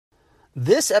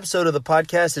This episode of the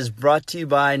podcast is brought to you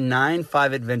by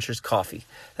 9-5 Adventures Coffee.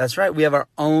 That's right, we have our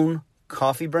own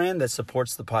coffee brand that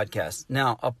supports the podcast.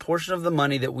 Now, a portion of the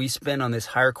money that we spend on this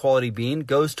higher quality bean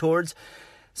goes towards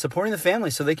supporting the family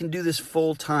so they can do this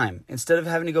full time. Instead of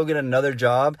having to go get another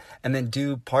job and then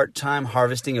do part-time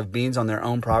harvesting of beans on their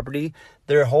own property,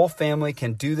 their whole family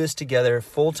can do this together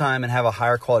full time and have a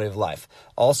higher quality of life.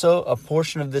 Also, a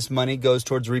portion of this money goes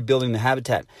towards rebuilding the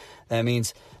habitat. That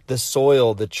means the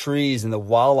soil, the trees, and the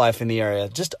wildlife in the area.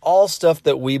 Just all stuff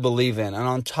that we believe in. And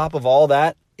on top of all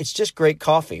that, it's just great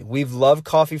coffee. We've loved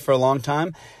coffee for a long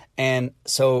time. And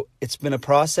so it's been a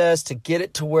process to get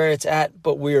it to where it's at,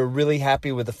 but we are really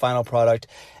happy with the final product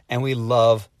and we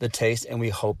love the taste and we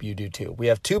hope you do too. We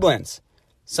have two blends,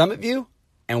 Summit View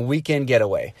and Weekend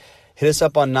Getaway. Hit us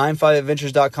up on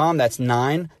 95adventures.com. That's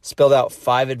 9 spelled out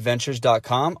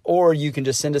 5adventures.com. Or you can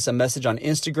just send us a message on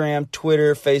Instagram,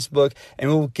 Twitter, Facebook, and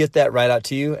we'll get that right out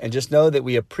to you. And just know that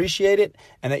we appreciate it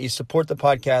and that you support the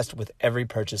podcast with every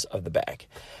purchase of the bag.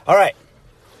 All right.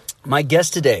 My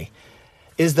guest today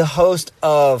is the host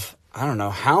of, I don't know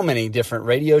how many different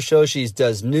radio shows. She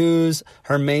does news.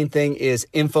 Her main thing is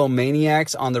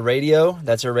Infomaniacs on the radio.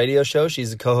 That's her radio show.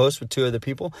 She's a co-host with two other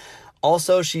people.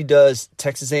 Also, she does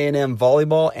Texas A&M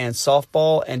volleyball and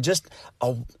softball and just,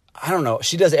 I don't know,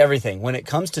 she does everything. When it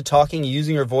comes to talking,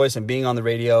 using her voice and being on the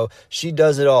radio, she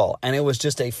does it all. And it was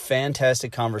just a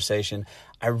fantastic conversation.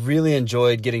 I really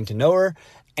enjoyed getting to know her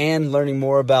and learning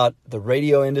more about the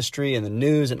radio industry and the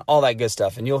news and all that good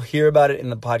stuff. And you'll hear about it in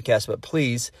the podcast, but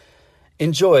please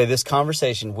enjoy this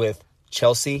conversation with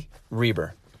Chelsea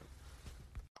Reber.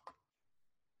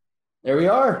 There we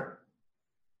are.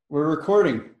 We're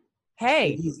recording.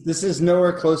 Hey. This is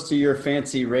nowhere close to your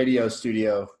fancy radio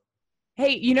studio.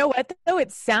 Hey, you know what, though?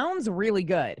 It sounds really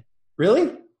good.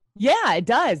 Really? Yeah, it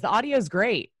does. The audio's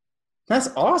great. That's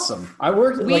awesome. I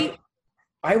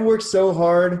work so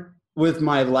hard with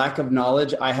my lack of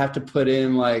knowledge. I have to put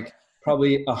in like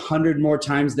probably 100 more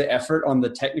times the effort on the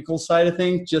technical side of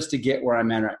things just to get where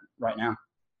I'm at right now.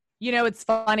 You know, it's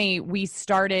funny. We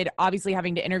started obviously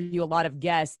having to interview a lot of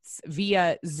guests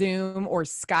via Zoom, or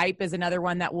Skype is another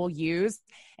one that we'll use.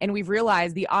 And we've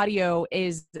realized the audio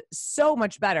is so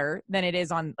much better than it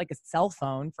is on like a cell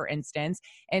phone, for instance.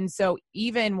 And so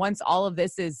even once all of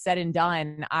this is said and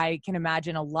done, I can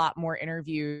imagine a lot more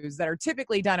interviews that are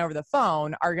typically done over the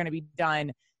phone are going to be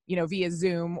done, you know, via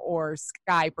Zoom or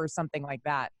Skype or something like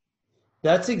that.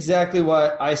 That's exactly why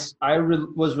I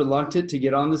was reluctant to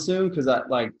get on the Zoom, because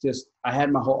I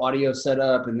had my whole audio set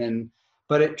up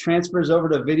but it transfers over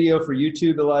to video for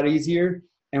YouTube a lot easier.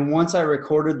 And once I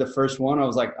recorded the first one, I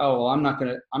was like, oh, well, I'm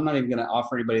not even gonna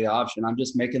offer anybody the option. I'm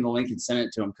just making the link and send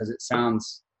it to them because it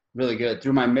sounds really good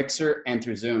through my mixer and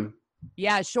through Zoom.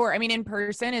 Yeah, sure. I mean, in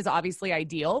person is obviously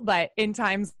ideal, but in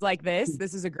times like this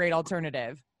is a great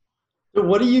alternative. So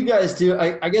what do you guys do?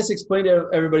 I guess explain to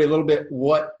everybody a little bit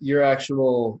what your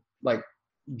actual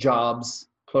jobs,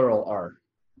 plural, are.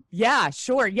 Yeah,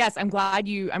 sure. Yes, I'm glad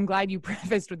you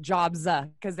prefaced with jobs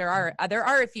because there are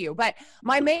a few. But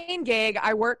my main gig,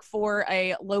 I work for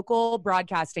a local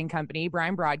broadcasting company,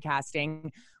 Bryan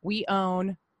Broadcasting. We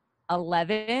own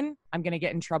 11. I'm going to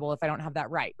get in trouble if I don't have that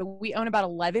right, but we own about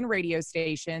 11 radio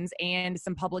stations and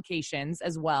some publications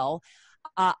as well.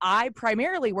 I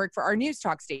primarily work for our news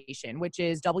talk station, which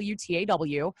is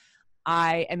WTAW.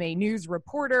 I am a news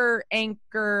reporter,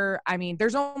 anchor. I mean,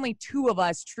 there's only two of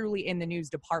us truly in the news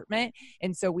department,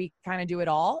 and so we kind of do it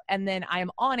all. And then I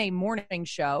am on a morning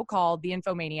show called The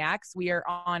Infomaniacs. We are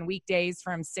on weekdays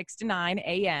from 6 to 9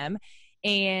 a.m.,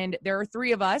 and there are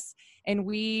three of us, and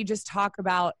we just talk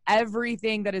about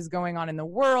everything that is going on in the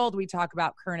world. We talk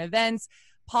about current events,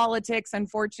 politics,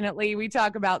 unfortunately. We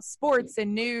talk about sports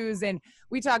and news, and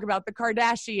we talk about the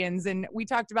Kardashians, and we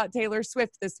talked about Taylor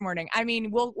Swift this morning. I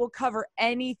mean, we'll cover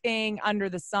anything under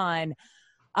the sun.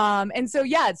 And so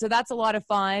that's a lot of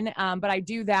fun. But I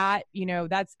do that, you know,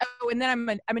 and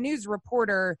then I'm a news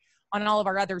reporter on all of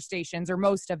our other stations, or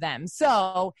most of them.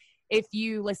 So if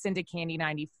you listen to Candy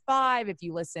 95, if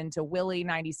you listen to Willie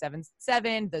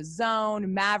 97.7, The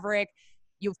Zone, Maverick,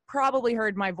 you've probably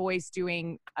heard my voice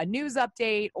doing a news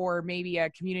update or maybe a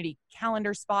community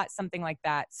calendar spot, something like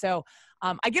that. So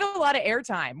I get a lot of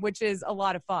airtime, which is a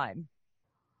lot of fun.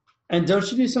 And don't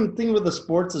you do something with the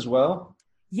sports as well?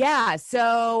 Yeah.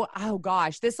 So, oh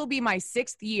gosh, this will be my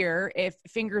 6th year if,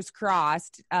 fingers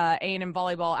crossed, A&M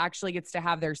volleyball actually gets to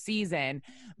have their season.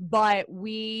 But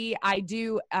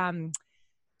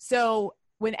so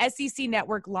when SEC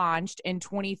Network launched in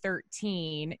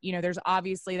 2013, you know, there's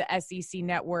obviously the SEC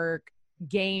Network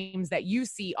games that you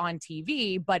see on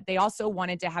TV, but they also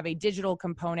wanted to have a digital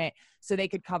component so they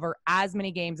could cover as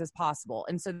many games as possible.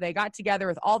 And so they got together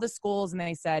with all the schools and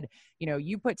they said,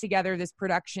 you put together this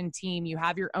production team, you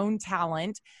have your own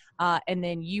talent, and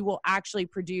then you will actually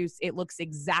produce, it looks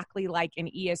exactly like an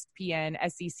ESPN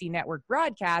SEC network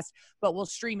broadcast, but we'll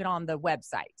stream it on the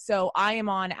website. So I am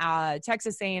on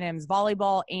Texas A&M's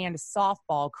volleyball and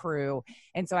softball crew.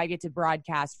 And so I get to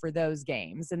broadcast for those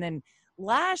games. And then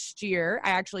last year,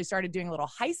 I actually started doing a little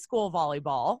high school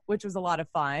volleyball, which was a lot of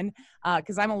fun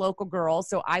because I'm a local girl.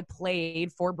 So I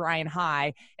played for Bryan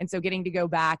High. And so getting to go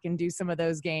back and do some of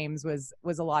those games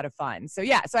was a lot of fun. So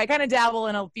yeah, so I kind of dabble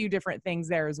in a few different things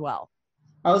there as well.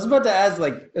 I was about to ask,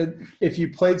 if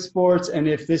you played sports and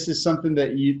if this is something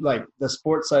that you like, the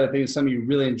sports side of things, something you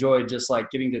really enjoyed, just like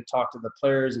getting to talk to the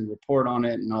players and report on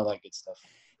it and all that good stuff.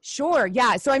 Sure.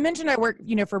 Yeah. So I mentioned I work,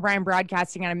 for Bryan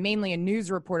Broadcasting, and I'm mainly a news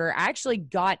reporter. I actually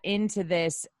got into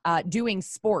this doing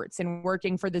sports and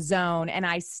working for the Zone, and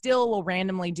I still will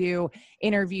randomly do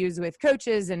interviews with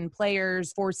coaches and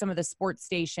players for some of the sports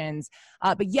stations.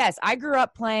 But yes, I grew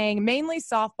up playing mainly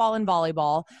softball and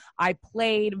volleyball. I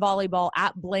played volleyball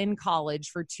at Blinn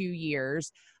College for 2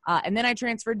 years. And then I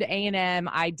transferred to A&M.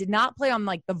 I did not play on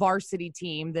the varsity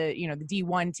team, the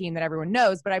D1 team that everyone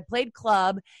knows, but I played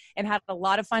club and had a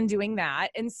lot of fun doing that.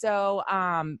 And so,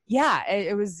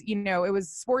 it was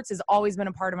sports has always been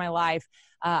a part of my life.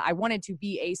 I wanted to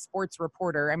be a sports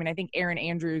reporter. I mean, I think Erin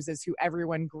Andrews is who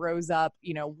everyone grows up,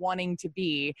 wanting to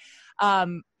be.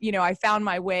 I found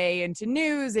my way into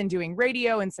news and doing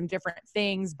radio and some different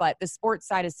things, but the sports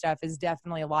side of stuff is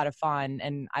definitely a lot of fun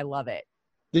and I love it.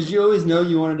 Did you always know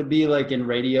you wanted to be in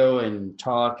radio and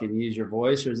talk and use your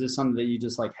voice, or is this something that you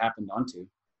just happened onto?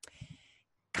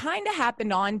 Kind of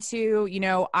happened onto,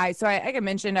 like I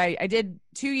mentioned, I did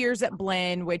 2 years at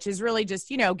Blinn, which is really just,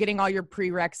 getting all your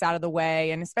prereqs out of the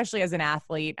way. And especially as an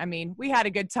athlete, I mean, we had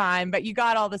a good time, but you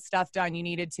got all the stuff done you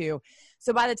needed to.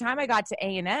 So by the time I got to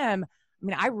A&M, I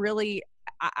mean,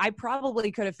 I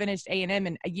probably could have finished A&M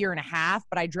in a year and a half,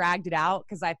 but I dragged it out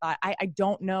because I thought, I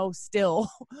don't know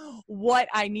still what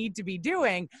I need to be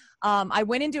doing. I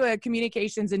went into a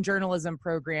communications and journalism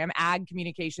program, ag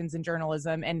communications and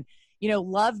journalism, and,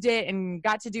 loved it and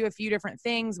got to do a few different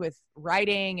things with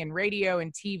writing and radio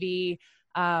and TV.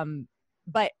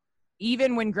 But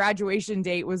even when graduation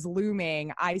date was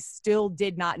looming, I still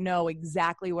did not know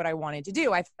exactly what I wanted to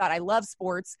do. I thought I love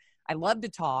sports. I love to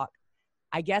talk.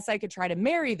 I guess I could try to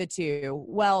marry the two.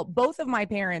 Well, both of my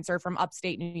parents are from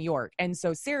upstate New York. And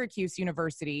so Syracuse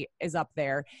University is up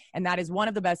there. And that is one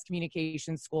of the best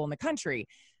communications school in the country.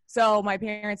 So my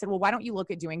parents said, well, why don't you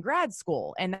look at doing grad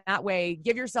school? And that way,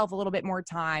 give yourself a little bit more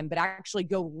time, but actually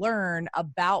go learn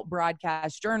about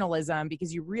broadcast journalism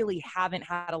because you really haven't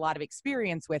had a lot of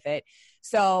experience with it.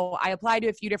 So I applied to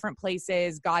a few different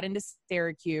places, got into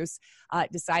Syracuse,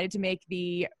 decided to make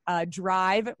the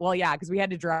drive. Well, yeah, because we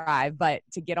had to drive, but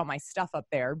to get all my stuff up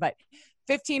there. But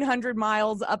 1,500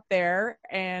 miles up there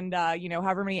and,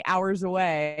 however many hours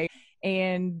away.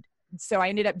 And so I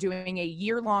ended up doing a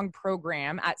year-long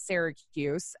program at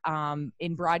Syracuse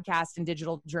in broadcast and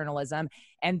digital journalism.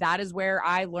 And that is where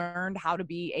I learned how to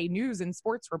be a news and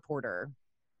sports reporter.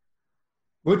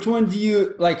 Which one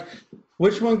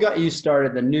got you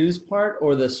started, the news part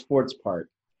or the sports part?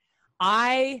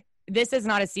 This is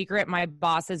not a secret. My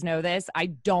bosses know this. I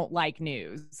don't like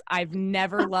news. I've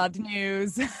never loved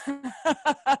news.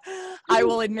 I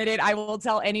will admit it. I will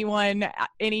tell anyone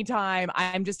anytime.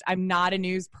 I'm not a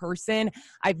news person.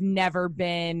 I've never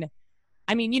been.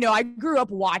 I mean, I grew up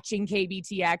watching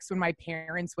KBTX when my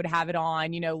parents would have it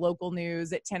on, local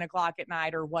news at 10 o'clock at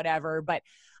night or whatever. But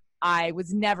I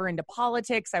was never into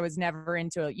politics. I was never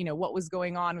into, what was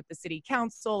going on with the city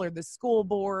council or the school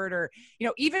board or,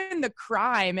 even the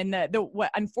crime and what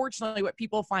unfortunately what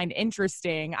people find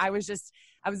interesting. I was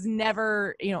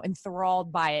never,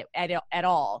 enthralled by it at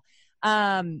all.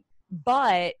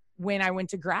 But when I went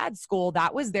to grad school,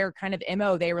 that was their kind of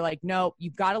MO. They were like, no,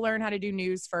 you've got to learn how to do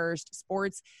news first.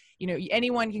 Sports,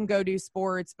 anyone can go do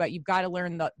sports, but you've got to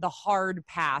learn the hard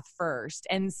path first.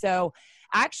 And so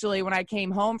actually, when I came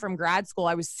home from grad school,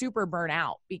 I was super burnt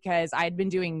out because I had been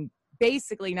doing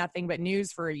basically nothing but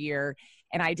news for a year.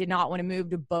 And I did not want to move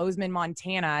to Bozeman,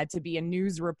 Montana to be a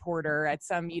news reporter at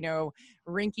some,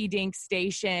 rinky-dink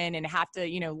station and have to,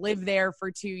 live there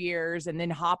for 2 years and then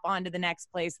hop on to the next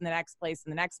place and the next place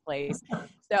and the next place.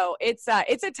 So it's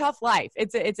a tough life.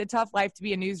 It's a tough life to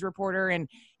be a news reporter and,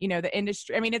 the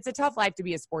industry. I mean, it's a tough life to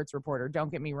be a sports reporter.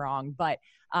 Don't get me wrong. But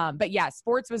yeah,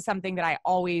 sports was something that I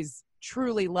always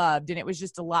truly loved. And it was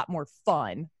just a lot more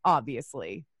fun,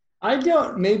 obviously. I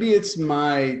don't, maybe it's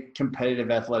my competitive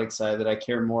athletic side that I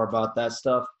care more about that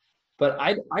stuff, but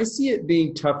I see it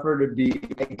being tougher to be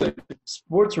a good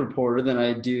sports reporter than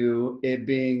I do it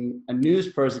being a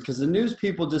news person, because the news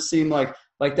people just seem like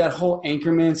that whole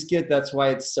Anchorman skit. That's why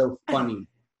it's so funny,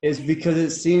 is because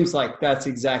it seems like that's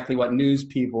exactly what news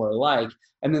people are like.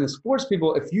 And then the sports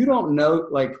people, if you don't know,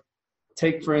 like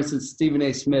take for instance, Stephen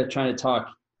A. Smith trying to talk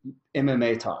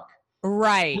MMA talk.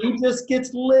 Right. He just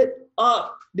gets lit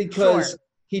up because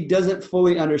he doesn't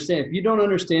fully understand. If you don't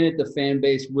understand it, the fan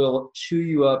base will chew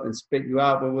you up and spit you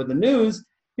out. But with the news,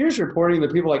 here's reporting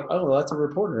that people are like, oh, well, that's a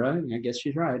reporter, right? I guess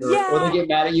she's right. Or they get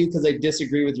mad at you because they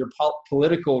disagree with your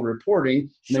political reporting,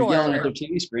 and they're yelling at their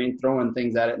TV screen, throwing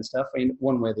things at it and stuff. I mean,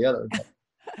 one way or the other. But.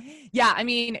 Yeah, I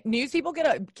mean, news people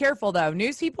get careful though.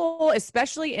 News people,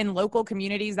 especially in local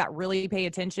communities that really pay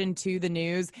attention to the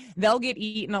news, they'll get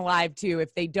eaten alive too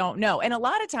if they don't know. And a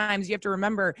lot of times you have to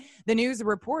remember the news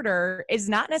reporter is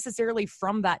not necessarily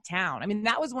from that town. I mean,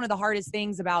 that was one of the hardest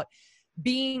things about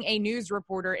being a news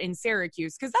reporter in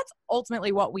Syracuse, because that's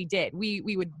ultimately what we did. We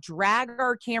would drag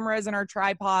our cameras and our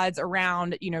tripods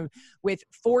around, with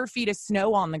 4 feet of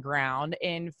snow on the ground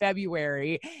in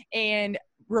February and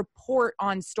report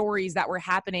on stories that were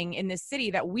happening in this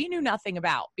city that we knew nothing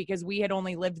about because we had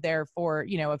only lived there for,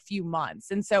 a few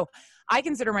months. And so I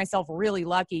consider myself really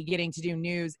lucky getting to do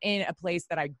news in a place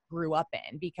that I grew up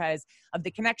in because of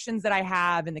the connections that I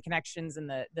have and the connections and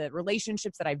the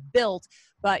relationships that I've built.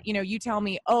 But, you tell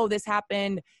me, oh, this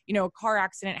happened, a car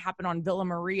accident happened on Villa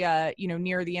Maria,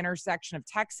 near the intersection of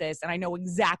Texas. And I know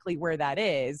exactly where that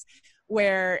is.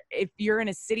 Where if you're in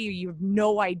a city, you have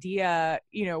no idea,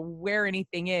 where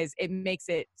anything is, it makes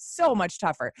it so much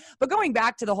tougher. But going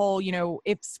back to the whole,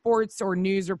 if sports or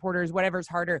news reporters, whatever's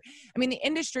harder, I mean, the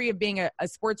industry of being a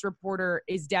sports reporter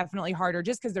is definitely harder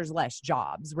just because there's less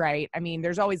jobs, right? I mean,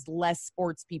 there's always less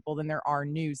sports people than there are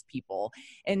news people.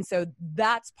 And so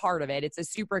that's part of it. It's a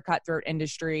super cutthroat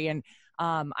industry. And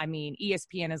I mean,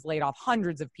 ESPN has laid off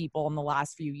hundreds of people in the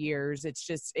last few years. It's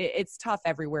just, it's tough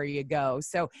everywhere you go.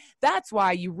 So that's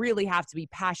why you really have to be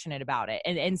passionate about it.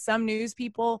 And some news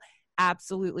people,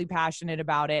 absolutely passionate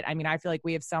about it. I mean, I feel like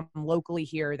we have some locally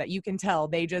here that you can tell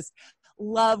they just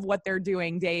love what they're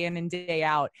doing day in and day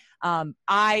out.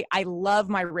 I love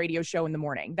my radio show in the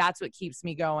morning. That's what keeps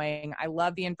me going. I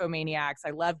love the Infomaniacs. I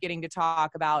love getting to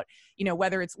talk about,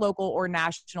 whether it's local or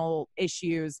national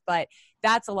issues, but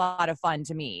that's a lot of fun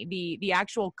to me. The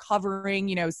actual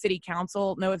covering, city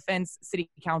council, no offense,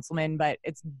 city councilman, but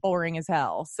it's boring as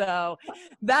hell. So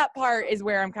that part is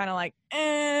where I'm kind of like,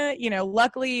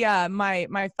 luckily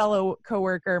my fellow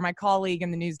coworker, my colleague in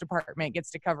the news department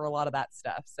gets to cover a lot of that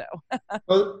stuff. So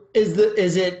well, is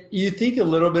it, you think a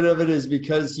little bit of it is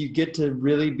because you get to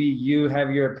really be you, have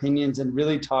your opinions, and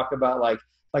really talk about like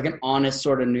an honest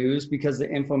sort of news, because the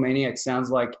Infomaniac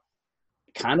sounds like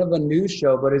kind of a news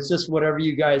show, but it's just whatever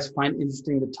you guys find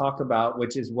interesting to talk about,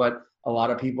 which is what a lot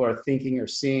of people are thinking or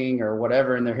seeing or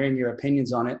whatever, and they're hearing your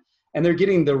opinions on it. And they're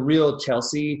getting the real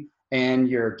Chelsea and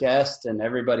your guest and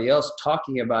everybody else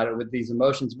talking about it with these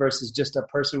emotions versus just a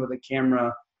person with a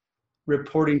camera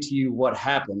reporting to you what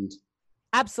happened.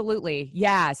 Absolutely.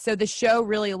 Yeah. So the show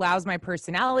really allows my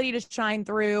personality to shine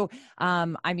through.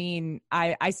 I mean,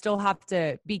 I still have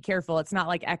to be careful. It's not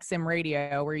like XM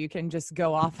radio where you can just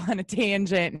go off on a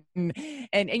tangent and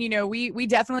we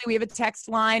definitely, we have a text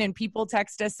line and people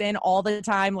text us in all the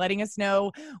time, letting us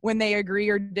know when they agree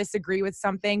or disagree with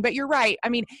something. But you're right. I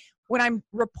mean, when I'm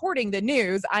reporting the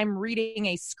news, I'm reading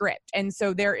a script. And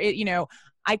so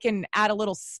I can add a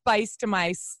little spice to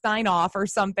my sign off or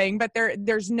something, but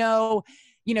there's no,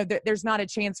 there's not a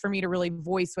chance for me to really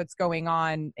voice what's going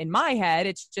on in my head.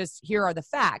 It's just, here are the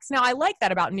facts. Now, I like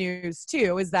that about news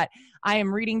too, is that I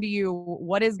am reading to you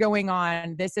what is going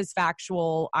on. This is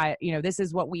factual. This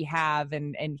is what we have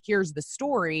and here's the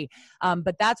story.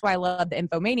 But that's why I love the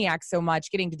Infomaniacs so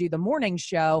much. Getting to do the morning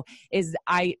show is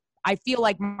I feel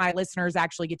like my listeners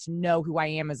actually get to know who I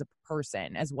am as a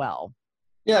person as well.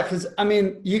 Yeah, because, I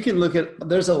mean, you can look at –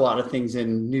 there's a lot of things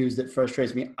in news that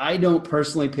frustrates me. I don't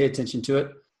personally pay attention to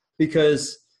it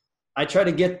because I try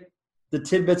to get the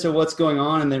tidbits of what's going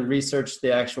on and then research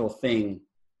the actual thing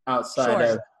outside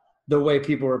of the way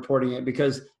people are reporting it,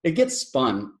 because it gets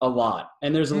spun a lot.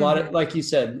 And there's a lot of, like you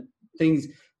said, things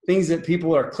that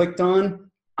people are clicked on.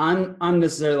 I'm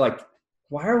necessarily like,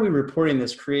 why are we reporting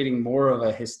this, creating more of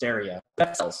a hysteria?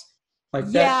 That sells.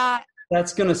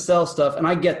 That's going to sell stuff. And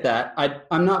I get that.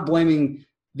 I'm not blaming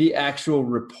the actual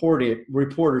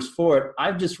reporters for it.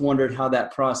 I've just wondered how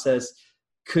that process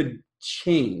could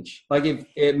change. Like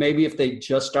maybe if they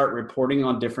just start reporting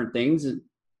on different things,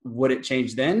 would it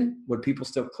change then? Would people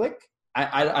still click?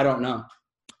 I don't know.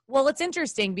 Well, it's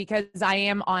interesting because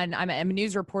I'm a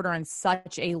news reporter on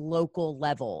such a local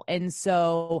level. And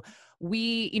so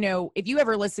if you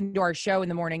ever listen to our show in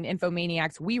the morning,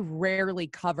 Infomaniacs, we rarely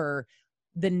cover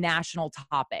the national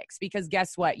topics because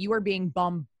guess what? You are being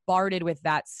bombarded with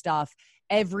that stuff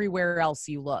everywhere else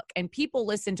you look. And people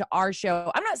listen to our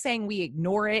show. I'm not saying we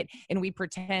ignore it and we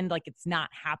pretend like it's not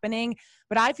happening,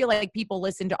 but I feel like people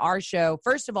listen to our show,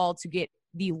 first of all, to get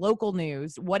the local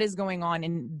news, what is going on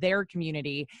in their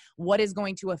community, what is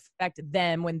going to affect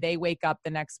them when they wake up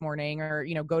the next morning or,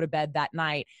 go to bed that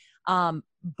night.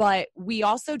 But we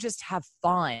also just have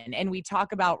fun and we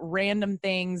talk about random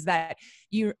things that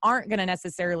you aren't going to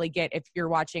necessarily get if you're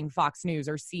watching Fox News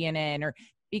or CNN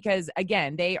because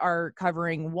again, they are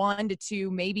covering 1 to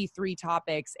 2, maybe 3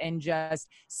 topics and just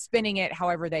spinning it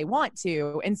however they want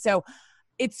to. And so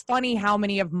it's funny how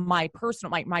many of my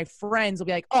my friends will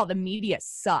be like, oh, the media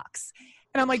sucks.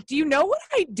 And I'm like, do you know what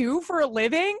I do for a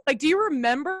living? Like, do you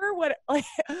remember what I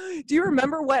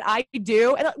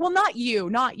do? And well, not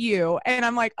you. And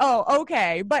I'm like, oh,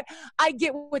 okay. But I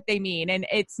get what they mean. And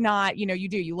it's not,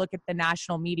 you look at the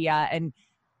national media and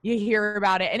you hear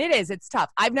about it and it's tough.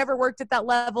 I've never worked at that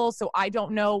level, so I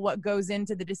don't know what goes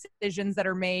into the decisions that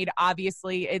are made.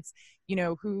 Obviously it's,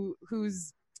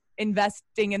 who's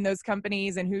investing in those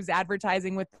companies and who's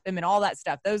advertising with them and all that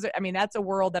stuff. That's a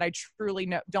world that I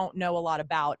truly don't know a lot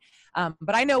about.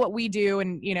 But I know what we do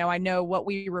and, I know what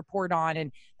we report on.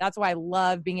 And that's why I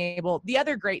love being able, the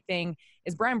other great thing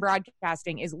is Bryan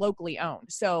Broadcasting is locally owned.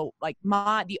 So like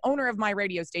the owner of my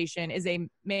radio station is a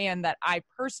man that I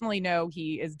personally know.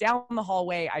 He is down the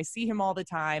hallway. I see him all the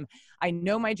time. I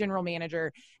know my general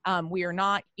manager. We are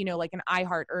not, like an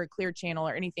iHeart or a Clear Channel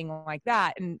or anything like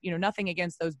that. And, nothing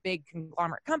against those big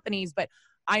conglomerate companies, but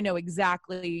I know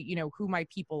exactly, who my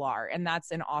people are. And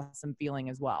that's an awesome feeling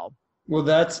as well. Well,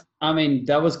 that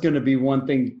was going to be one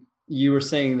thing you were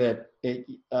saying that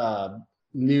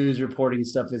news reporting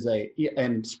stuff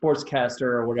and sportscaster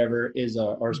or whatever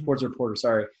or sports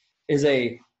reporter, is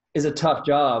a tough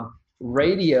job.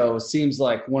 Radio seems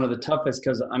like one of the toughest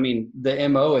because the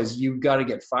MO is you've got to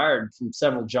get fired from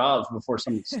several jobs before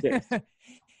something sticks.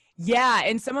 Yeah,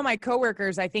 and some of my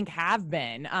coworkers I think have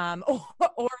been,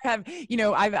 or have,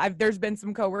 there's been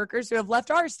some coworkers who have left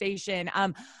our station.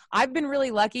 I've been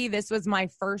really lucky. This was my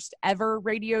first ever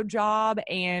radio job,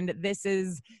 and this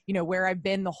is, where I've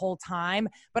been the whole time.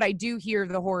 But I do hear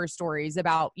the horror stories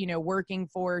about, working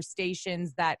for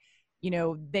stations that,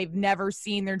 they've never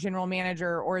seen their general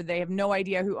manager or they have no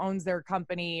idea who owns their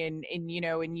company, and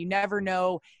you never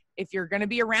know if you're going to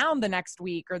be around the next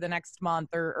week or the next month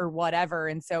or whatever.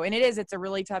 And so, it's a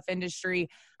really tough industry.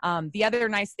 The other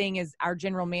nice thing is our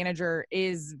general manager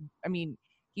is,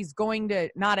 he's going to,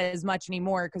 not as much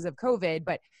anymore because of COVID,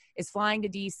 but is flying to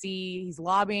DC. He's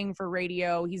lobbying for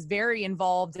radio. He's very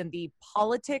involved in the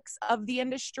politics of the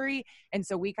industry. And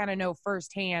so we kind of know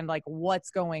firsthand, like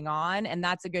what's going on. And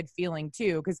that's a good feeling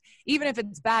too, because even if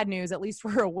it's bad news, at least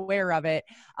we're aware of it.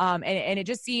 And it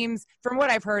just seems, from what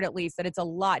I've heard at least, that it's a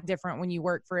lot different when you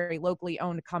work for a locally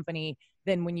owned company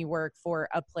than when you work for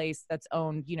a place that's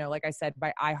owned, like I said,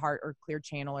 by iHeart or Clear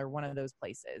Channel or one of those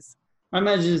places. I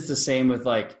imagine it's the same with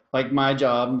like my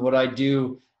job, what I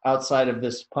do outside of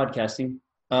this podcasting.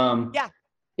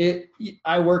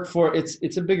 I work for,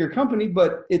 it's a bigger company,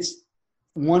 but it's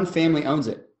one family owns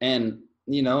it. And,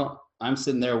 I'm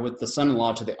sitting there with the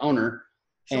son-in-law to the owner.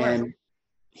 Sure. And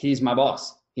he's my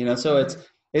boss, so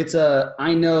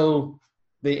I know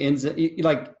the ins,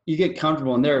 like you get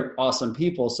comfortable and they're awesome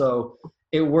people. So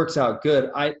it works out good.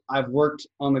 I've worked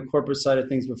on the corporate side of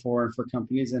things before and for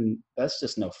companies, and that's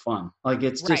just no fun. Like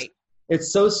it's just,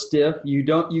 it's so stiff.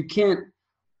 You can't,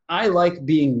 I like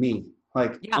being me,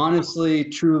 honestly,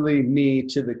 truly me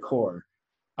to the core.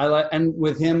 And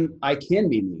with him, I can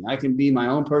be me. I can be my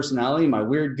own personality, my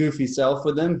weird, goofy self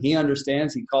with him. He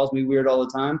understands. He calls me weird all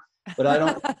the time, but I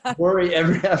don't worry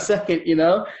every half second,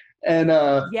 And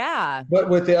but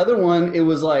with the other one, it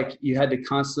was like you had to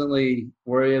constantly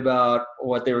worry about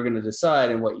what they were going to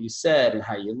decide and what you said and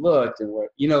how you looked and what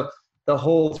the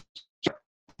whole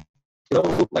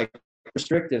like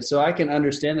restrictive. So I can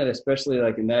understand that, especially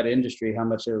like in that industry, how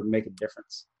much it would make a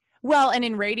difference. Well, and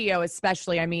in radio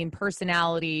especially,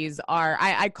 personalities are,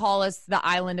 I call us the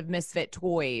island of misfit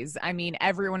toys.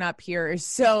 Everyone up here is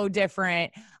so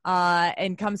different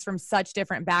and comes from such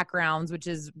different backgrounds, which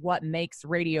is what makes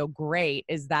radio great,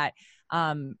 is that,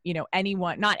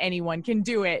 not anyone can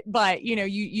do it, but,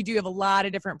 you do have a lot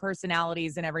of different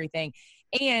personalities and everything.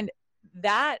 And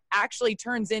that actually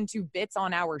turns into bits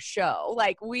on our show.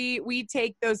 Like we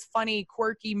take those funny,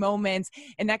 quirky moments,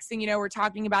 and next thing you know, we're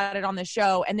talking about it on the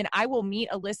show. And then I will meet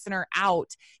a listener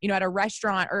out, at a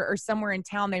restaurant or somewhere in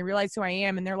town. They realize who I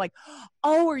am, and they're like,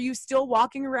 "Oh, are you still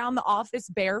walking around the office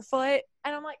barefoot?"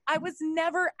 And I'm like, I was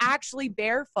never actually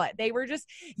barefoot. They were just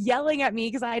yelling at me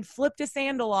because I had flipped a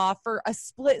sandal off for a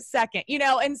split second,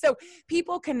 And so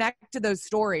people connect to those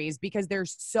stories because they're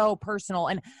so personal.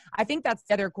 And I think that's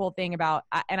the other cool thing about,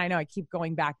 and I know I keep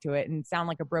going back to it and sound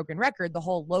like a broken record, the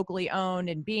whole locally owned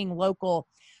and being local.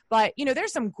 But,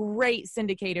 there's some great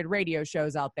syndicated radio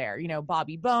shows out there.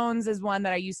 Bobby Bones is one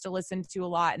that I used to listen to a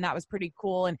lot, and that was pretty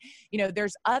cool. And,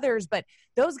 there's others, but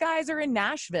those guys are in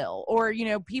Nashville, or,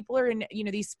 people are in,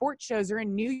 these sports shows are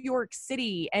in New York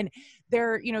City, and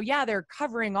they're, they're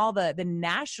covering all the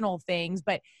national things,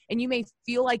 and you may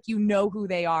feel like who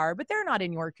they are, but they're not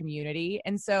in your community.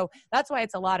 And so that's why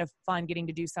it's a lot of fun getting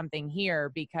to do something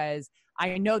here, because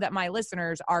I know that my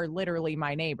listeners are literally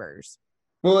my neighbors.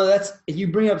 Well,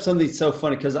 you bring up something so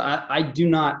funny, because I do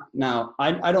not now.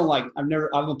 I don't like. I'm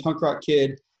a punk rock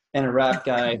kid and a rap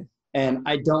guy, and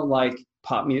I don't like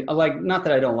pop music. Not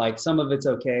that I don't like. Some of it's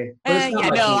okay. But it's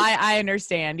not I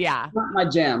understand. Yeah, it's not my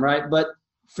jam, right? But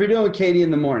Frito and Katie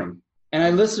in the morning, and I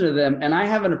listen to them, and I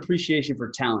have an appreciation for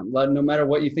talent. No matter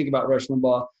what you think about Rush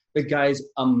Limbaugh, the guy's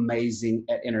amazing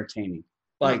at entertaining.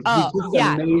 He's just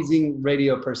an amazing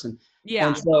radio person. Yeah,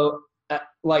 and so.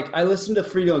 I listened to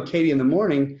Frito and Katie in the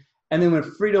morning, and then when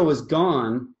Frito was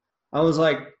gone, I was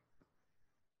like,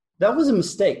 that was a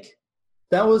mistake.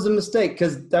 That was a mistake,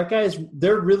 because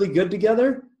they're really good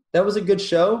together. That was a good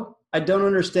show. I don't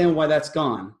understand why that's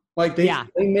gone. They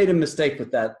made a mistake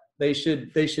with that. They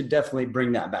should definitely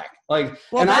bring that back. I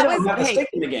don't have a stake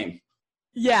in the game.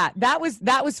 Yeah, that was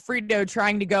Frito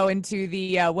trying to go into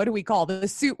the what do we call the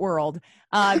suit world.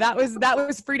 That was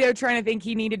Frito trying to think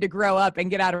he needed to grow up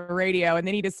and get out of radio, and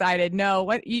then he decided,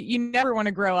 no, you never want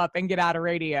to grow up and get out of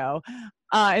radio.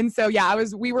 And so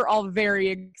we were all very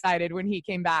excited when he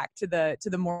came back to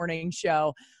the morning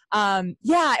show. It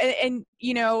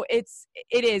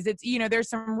is there's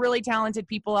some really talented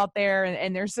people out there,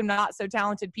 and there's some not so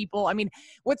talented people. I mean,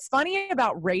 what's funny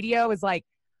about radio is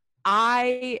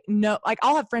I know,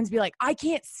 I'll have friends be like, I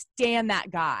can't stand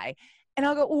that guy. And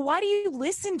I'll go, well, why do you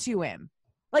listen to him?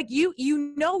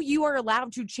 You are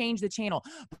allowed to change the channel,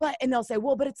 and they'll say,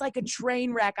 well, but it's like a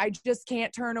train wreck. I just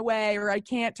can't turn away, or I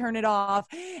can't turn it off.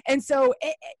 And so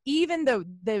even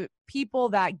the people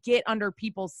that get under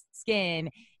people's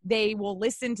skin, they will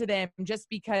listen to them just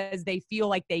because they feel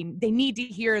like they need to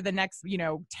hear the next,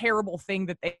 terrible thing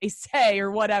that they say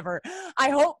or whatever. I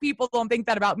hope people don't think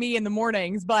that about me in the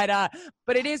mornings, but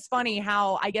it is funny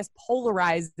how, I guess,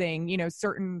 polarizing,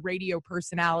 certain radio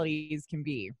personalities can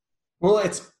be. Well,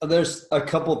 there's a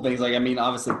couple of things.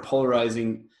 Obviously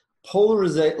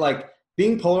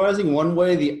being polarizing one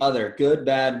way or the other, good,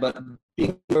 bad, but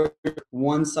being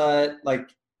one side,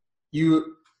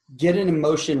 you get an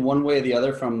emotion one way or the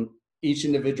other from each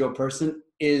individual person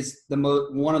is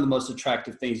one of the most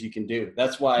attractive things you can do.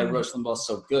 That's why Rush Limbaugh is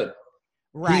so good.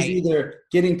 Right. He's either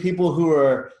getting people who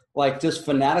are just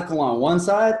fanatical on one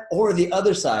side or the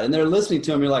other side, and they're listening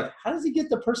to him. You're like, how does he get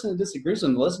the person that disagrees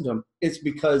with him to listen to him? It's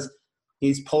because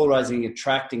he's polarizing,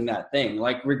 attracting that thing.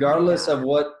 Regardless of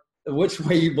which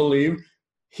way you believe,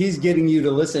 he's getting you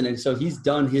to listen, and so he's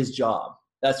done his job.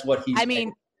 That's what he's.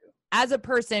 As a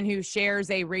person who shares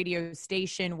a radio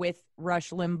station with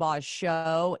Rush Limbaugh's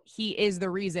show, he is the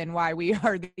reason why we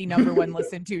are the number one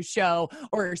listened to show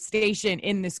or station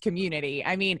in this community.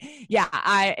 I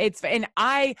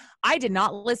did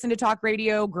not listen to talk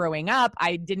radio growing up.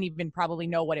 I didn't even probably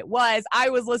know what it was. I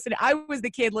was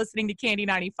the kid listening to Candy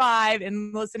 95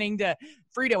 and listening to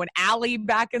Frito and Allie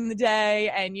back in the day,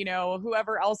 and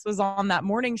whoever else was on that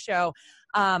morning show.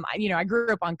 I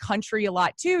grew up on country a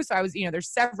lot too. So I was, there's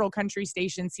several country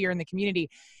stations here in the community.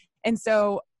 And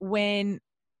so when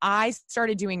I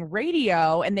started doing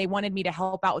radio and they wanted me to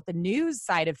help out with the news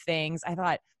side of things, I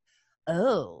thought,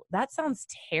 oh, that sounds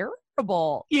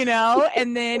terrible,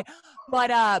 and then,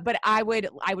 but I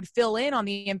would fill in on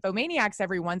the Infomaniacs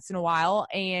every once in a while.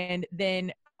 And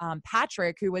then,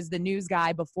 Patrick, who was the news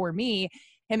guy before me,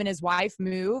 him and his wife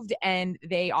moved, and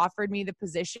they offered me the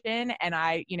position. And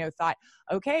I, thought,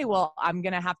 okay, well, I'm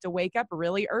going to have to wake up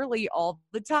really early all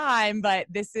the time, but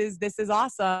this is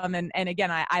awesome. And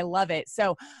again, I love it.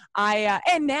 So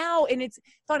and it's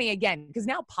funny again, because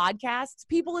now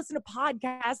people listen to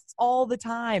podcasts all the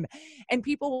time, and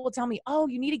people will tell me, oh,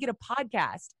 you need to get a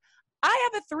podcast. I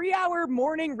have a 3-hour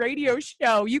morning radio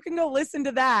show. You can go listen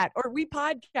to that, or we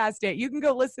podcast it. You can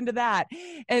go listen to that.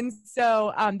 And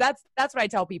so that's what I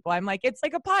tell people. I'm like, it's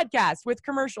like a podcast with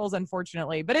commercials,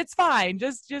 unfortunately, but it's fine.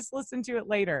 Just listen to it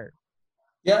later.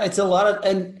 Yeah, it's a lot of,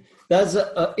 and that's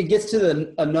it gets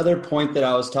to another point that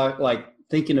I was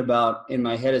thinking about in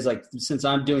my head is like, since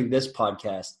I'm doing this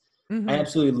podcast, I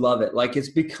absolutely love it. Like, it's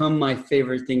become my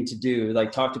favorite thing to do,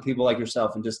 like talk to people like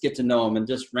yourself and just get to know them and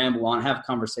just ramble on, have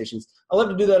conversations. I love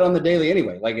to do that on the daily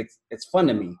anyway. Like, it's fun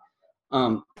to me.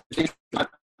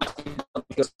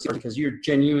 Because you're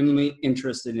genuinely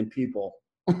interested in people.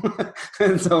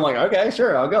 And so I'm like, okay,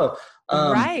 sure, I'll go.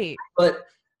 Right. But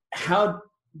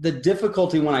the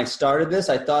difficulty when I started this,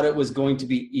 I thought it was going to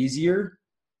be easier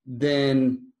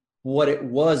than what it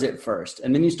was at first.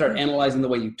 And then you start analyzing the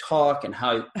way you talk and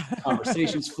how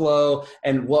conversations flow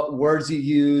and what words you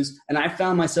use. And I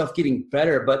found myself getting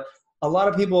better, but a lot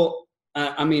of people,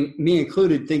 I mean, me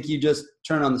included, think you just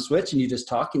turn on the switch and you just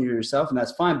talk and you're yourself, and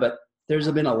that's fine. But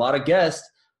there's been a lot of guests,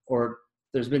 or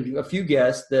there's been a few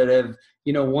guests that have,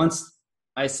 once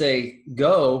I say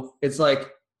go, it's like,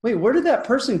 wait, where did that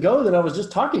person go that I was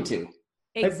just talking to?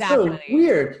 Exactly. That's so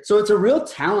weird. So it's a real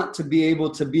talent to be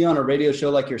able to be on a radio show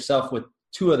like yourself with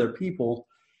two other people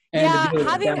and to be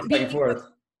able to bounce back and forth.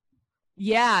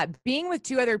 Yeah, being with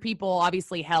two other people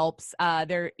obviously helps.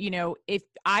 If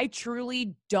I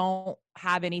truly don't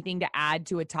have anything to add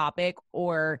to a topic,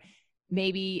 or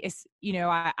maybe it's,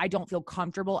 I don't feel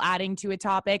comfortable adding to a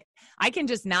topic, I can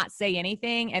just not say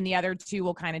anything and the other two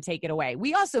will kind of take it away.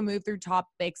 We also move through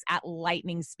topics at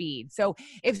lightning speed. So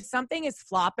if something is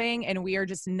flopping and we are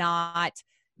just not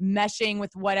meshing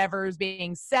with whatever's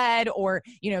being said, or,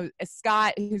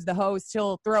 Scott, who's the host,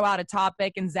 he'll throw out a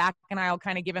topic and Zach and I will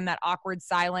kind of give him that awkward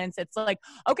silence. It's like,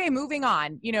 okay, moving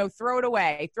on, throw it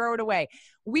away.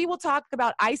 We will talk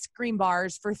about ice cream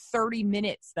bars for 30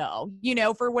 minutes though,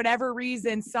 for whatever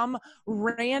reason, some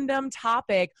random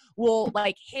topic will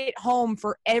like hit home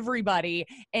for everybody.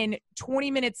 And 20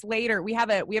 minutes later, we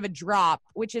have a drop,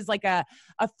 which is like a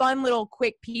fun little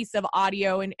quick piece of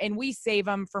audio. And we save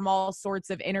them from all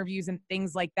sorts of interviews and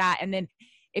things like that. And then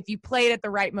if you play it at the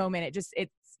right moment,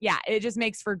 it just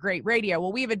makes for great radio.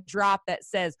 Well, we have a drop that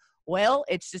says, well,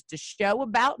 it's just a show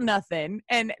about nothing.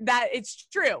 And that it's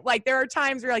true. Like, there are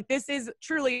times where like, this is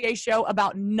truly a show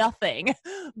about nothing,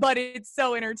 but it's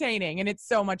so entertaining and it's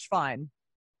so much fun.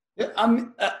 Yeah, I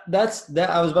mean, that's that.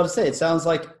 I was about to say, it sounds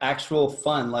like actual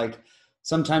fun. Like,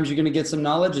 sometimes you're going to get some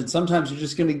knowledge and sometimes you're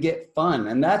just going to get fun.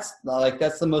 And that's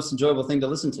the most enjoyable thing to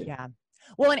listen to. Yeah.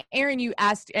 Well, and Aaron, you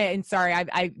asked, and sorry,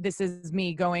 this is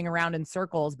me going around in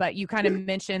circles, but you kind of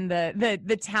mentioned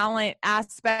the talent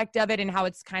aspect of it and how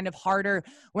it's kind of harder.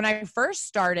 When I first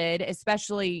started,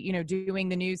 especially, doing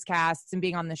the newscasts and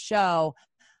being on the show,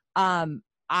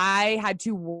 I had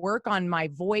to work on my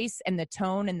voice and the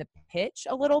tone and the pitch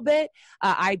a little bit.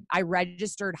 I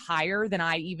registered higher than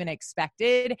I even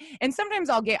expected. And sometimes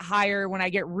I'll get higher when I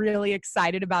get really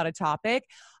excited about a topic.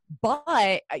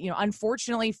 But,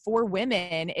 unfortunately for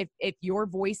women, if your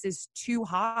voice is too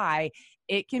high,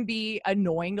 it can be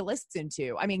annoying to listen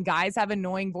to. I mean, guys have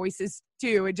annoying voices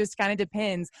too. It just kind of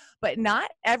depends. But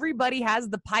not everybody has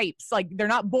the pipes. Like, they're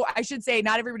not I should say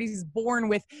not everybody's born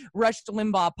with Rush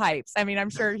Limbaugh pipes. I mean, I'm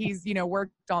sure he's,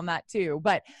 worked on that too.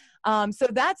 But so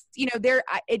that's,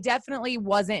 it definitely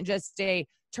wasn't just a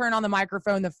turn on the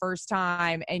microphone the first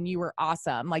time and you were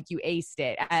awesome, like you aced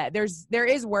it. There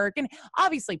is work and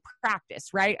obviously practice,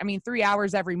 right? I mean, 3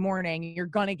 hours every morning, you're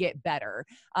going to get better.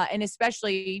 And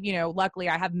especially, luckily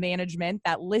I have management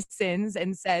that listens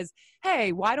and says,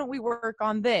 hey, why don't we work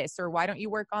on this? Or why don't you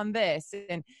work on this?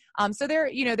 And so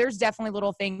there's definitely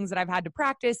little things that I've had to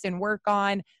practice and work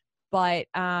on. But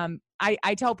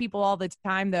I tell people all the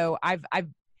time though, I've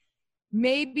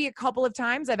maybe a couple of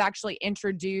times I've actually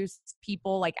introduced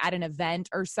people like at an event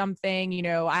or something.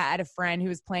 I had a friend who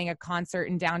was playing a concert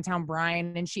in downtown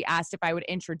Bryan and she asked if I would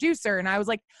introduce her. And I was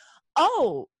like,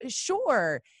 oh,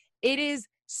 sure. It is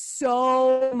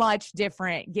so much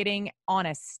different getting on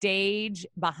a stage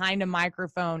behind a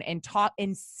microphone and talk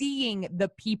and seeing the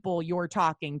people you're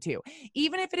talking to.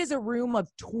 Even if it is a room of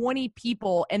 20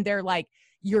 people and they're like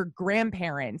your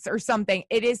grandparents or something,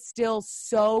 it is still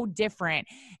so different.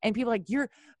 And people are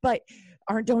like,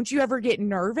 don't you ever get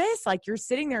nervous? Like, you're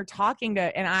sitting there talking to,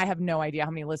 and I have no idea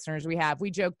how many listeners we have. We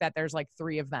joke that there's like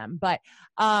 3 of them, but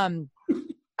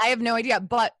I have no idea,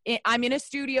 but I'm in a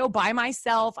studio by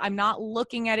myself. I'm not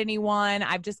looking at anyone.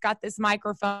 I've just got this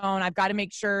microphone. I've got to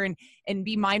make sure and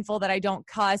be mindful that I don't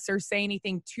cuss or say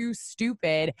anything too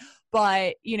stupid.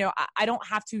 But, you know, I don't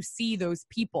have to see those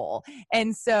people.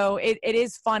 And so it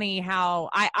is funny how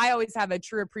I always have a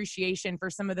true appreciation for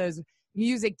some of those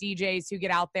music DJs who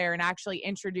get out there and actually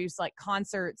introduce like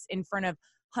concerts in front of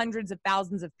hundreds of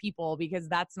thousands of people, because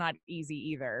that's not easy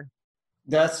either.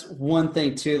 That's one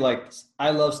thing too. Like, I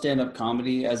love stand-up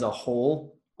comedy as a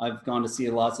whole. I've gone to see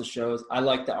lots of shows. I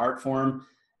like the art form,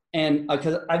 and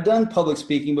because I've done public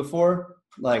speaking before,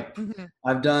 like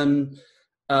I've done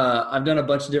a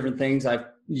bunch of different things. I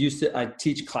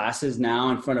teach classes now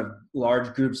in front of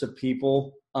large groups of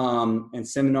people, and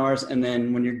seminars. And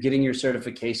then when you're getting your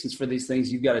certifications for these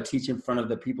things, you've got to teach in front of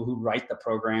the people who write the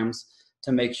programs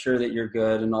to make sure that you're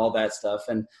good and all that stuff.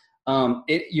 And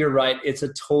you're right. It's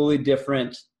a totally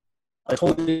different,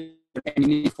 and you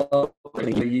need to flow.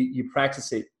 You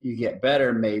practice it, you get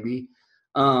better maybe.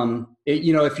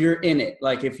 If you're in it,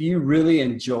 like if you really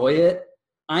enjoy it,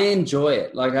 I enjoy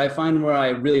it. Like I find where I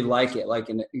really like it, like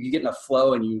you get in a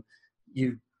flow and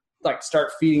you like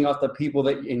start feeding off the people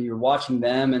and you're watching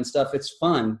them and stuff. It's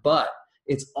fun, but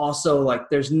it's also like,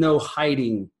 there's no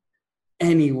hiding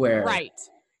anywhere. Right.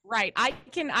 I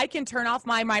can turn off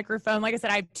my microphone. Like I said,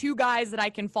 I have two guys that I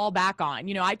can fall back on.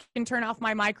 You know, I can turn off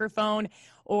my microphone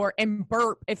and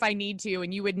burp if I need to,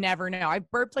 and you would never know. I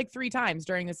burped like 3 times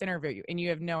during this interview and you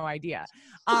have no idea.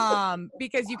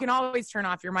 Because you can always turn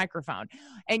off your microphone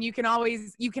and you can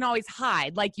always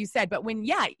hide, like you said. But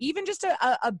even just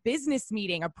a business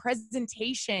meeting, a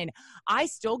presentation, I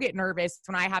still get nervous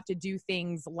when I have to do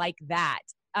things like that.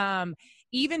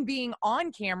 Even being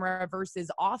on camera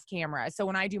versus off camera. So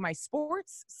when I do my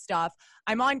sports stuff,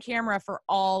 I'm on camera for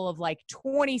all of like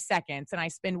 20 seconds and I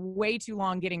spend way too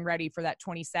long getting ready for that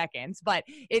 20 seconds. But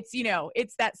it's,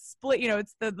 it's that split,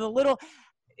 it's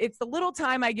the little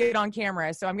time I get on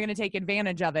camera. So I'm going to take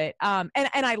advantage of it. And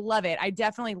I love it. I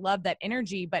definitely love that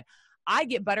energy, but I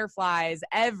get butterflies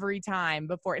every time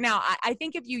before. Now, I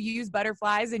think if you use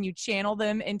butterflies and you channel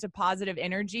them into positive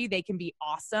energy, they can be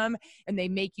awesome and they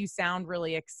make you sound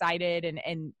really excited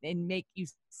and make you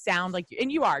sound like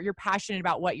you're passionate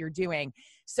about what you're doing.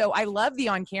 So I love the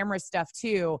on-camera stuff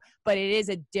too, but it is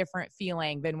a different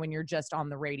feeling than when you're just on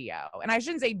the radio. And I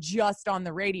shouldn't say just on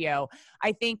the radio.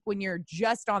 I think when you're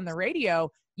just on the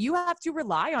radio, you have to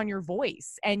rely on your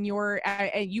voice and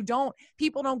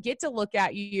people don't get to look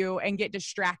at you and get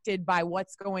distracted by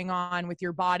what's going on with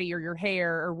your body or your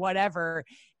hair or whatever.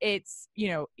 It's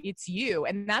you.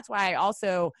 And that's why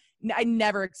I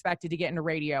never expected to get into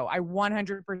radio. I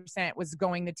 100% was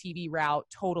going the TV route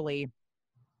totally.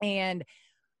 And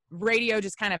radio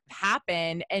just kind of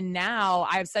happened. And now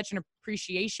I have such an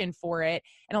appreciation for it.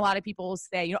 And a lot of people will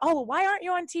say, oh, well, why aren't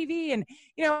you on TV? And,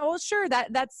 well, sure,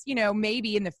 that's,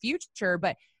 maybe in the future,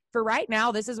 but for right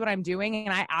now, this is what I'm doing.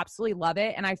 And I absolutely love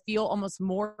it. And I feel almost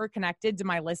more connected to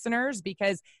my listeners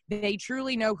because they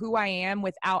truly know who I am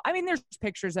there's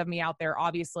pictures of me out there,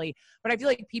 obviously, but I feel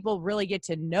like people really get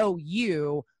to know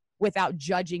you without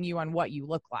judging you on what you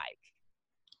look like.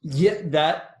 Yeah,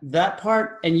 that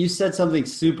part. And you said something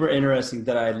super interesting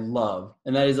that I love.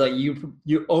 And that is like you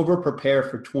over prepare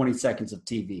for 20 seconds of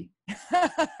TV.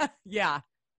 Yeah.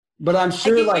 But I'm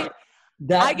sure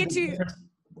I get to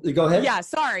go ahead. Yeah.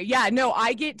 Sorry. Yeah. No,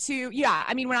 I get to,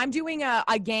 when I'm doing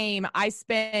a game, I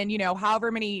spend,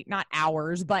 however many, not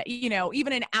hours, but,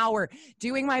 even an hour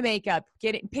doing my makeup,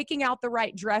 picking out the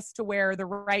right dress to wear, the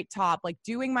right top, like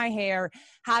doing my hair,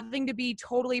 having to be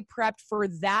totally prepped for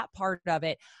that part of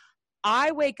it.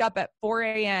 I wake up at 4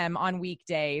 a.m. on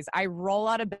weekdays. I roll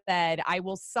out of bed. I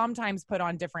will sometimes put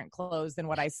on different clothes than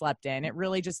what I slept in. It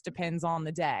really just depends on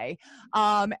the day.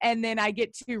 And then I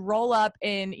get to roll up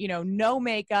in, no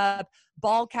makeup,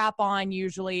 ball cap on,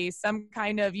 usually some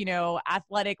kind of,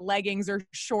 athletic leggings or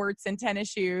shorts and tennis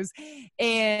shoes.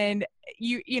 And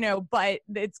but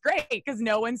it's great because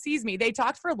no one sees me. They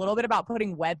talked for a little bit about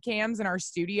putting webcams in our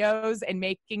studios and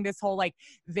making this whole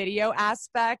video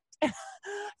aspect.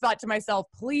 Thought to myself,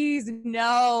 please,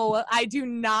 no, I do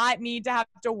not need to have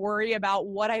to worry about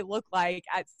what I look like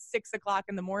at 6 o'clock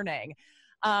in the morning.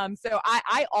 So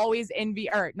I always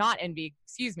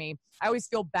I always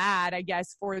feel bad, I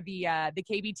guess, for the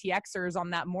KBTXers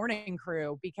on that morning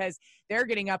crew because they're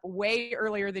getting up way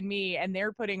earlier than me and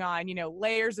they're putting on,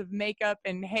 layers of makeup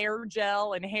and hair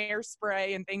gel and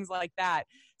hairspray and things like that.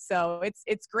 So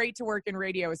it's great to work in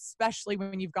radio, especially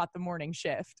when you've got the morning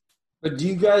shift. But do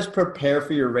you guys prepare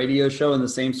for your radio show in the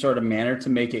same sort of manner to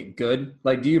make it good?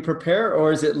 Like, do you prepare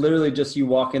or is it literally just you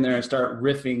walk in there and start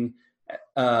riffing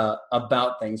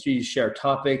about things? Do you share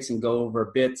topics and go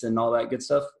over bits and all that good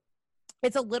stuff?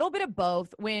 It's a little bit of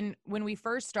both. When we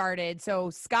first started,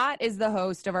 so Scott is the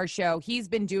host of our show. He's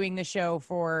been doing the show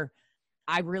for,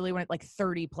 I really went like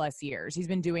 30 plus years. He's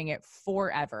been doing it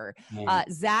forever.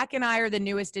 Zach and I are the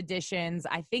newest additions.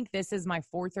 I think this is my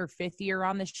 4th or 5th year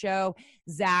on the show.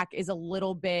 Zach is a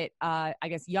little bit, I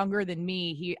guess, younger than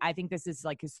me. I think this is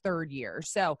like his 3rd year.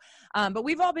 So, but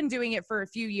we've all been doing it for a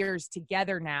few years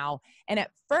together now. And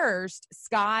at first,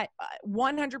 Scott,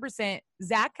 100%,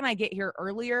 Zach and I get here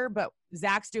earlier, but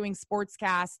Zach's doing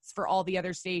sportscasts for all the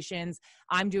other stations.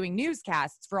 I'm doing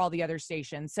newscasts for all the other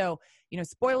stations. So,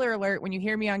 spoiler alert, when you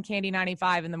hear me on Candy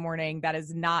 95 in the morning, that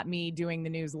is not me doing the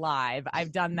news live.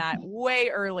 I've done that way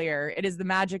earlier. It is the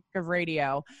magic of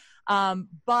radio.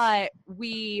 But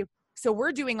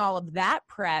we're doing all of that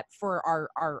prep for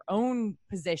our own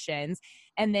positions.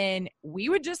 And then we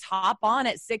would just hop on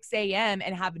at 6 a.m.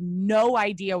 and have no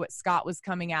idea what Scott was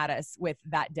coming at us with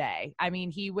that day. I mean,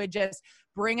 he would just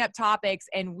bring up topics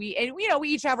and we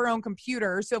each have our own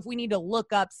computer. So if we need to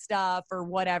look up stuff or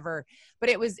whatever, but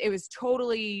it was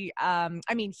totally,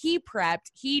 he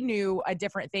prepped, he knew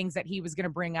different things that he was going to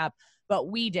bring up, but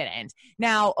we didn't.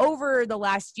 Now, over the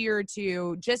last year or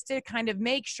two, just to kind of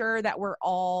make sure that we're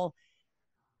all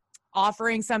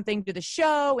offering something to the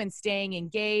show and staying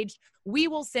engaged, we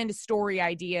will send story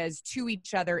ideas to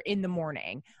each other in the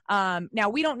morning. Now,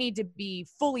 we don't need to be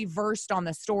fully versed on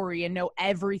the story and know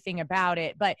everything about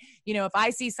it. But, if I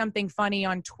see something funny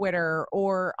on Twitter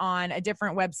or on a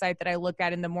different website that I look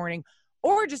at in the morning,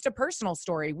 or just a personal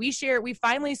story, we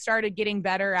finally started getting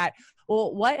better at,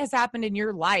 well, what has happened in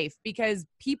your life? Because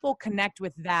people connect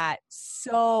with that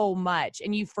so much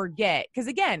and you forget. Because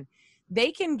again,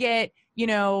 they can get,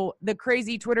 the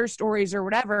crazy Twitter stories or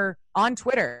whatever on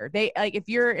Twitter. They like, if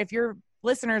your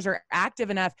listeners are active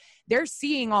enough, they're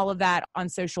seeing all of that on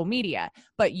social media,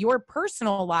 but your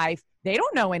personal life, they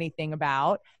don't know anything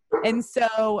about. And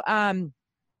so,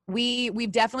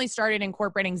 we've definitely started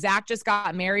incorporating. Zach just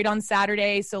got married on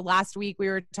Saturday. So last week we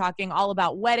were talking all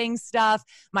about wedding stuff.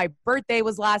 My birthday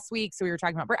was last week. So we were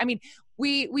talking about,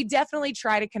 we definitely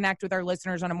try to connect with our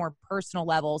listeners on a more personal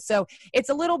level. So it's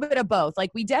a little bit of both.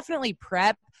 Like we definitely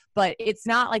prep, but it's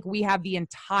not like we have the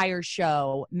entire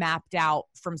show mapped out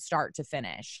from start to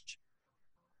finish.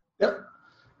 Yep.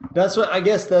 That's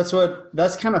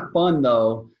kind of fun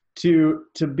though. To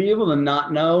be able to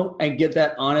not know and get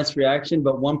that honest reaction,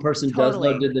 but one person does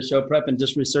know, did the show prep and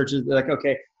just researches, like,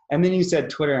 okay. And then you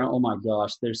said Twitter, and oh my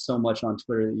gosh, there's so much on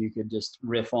Twitter that you could just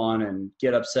riff on and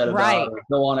get upset about, or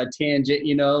go on a tangent,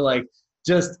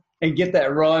 and get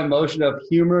that raw emotion of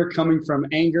humor coming from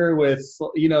anger with,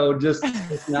 just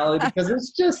personality, because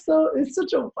it's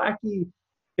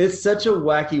such a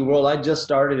wacky world. I just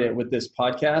started it with this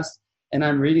podcast, and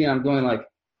I'm going like,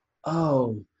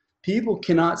 oh, people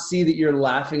cannot see that you're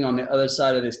laughing on the other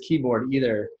side of this keyboard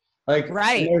either. Like,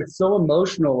 they're so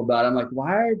emotional about it. I'm like,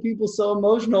 why are people so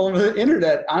emotional on the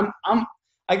internet? It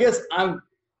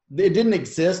didn't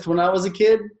exist when I was a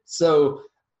kid, so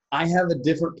I have a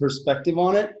different perspective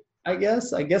on it. I guess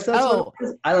that's what it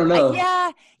is. I don't know.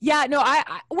 Yeah. No,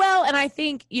 and I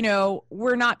think,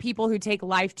 we're not people who take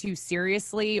life too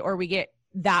seriously, or we get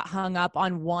that hung up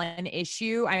on one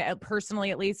issue. I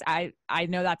personally, at least, I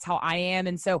know that's how I am.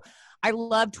 And so I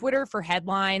love Twitter for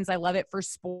headlines. I love it for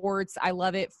sports. I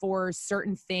love it for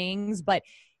certain things. But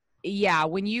yeah,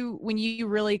 when you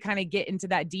really kind of get into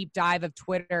that deep dive of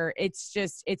Twitter, it's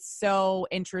so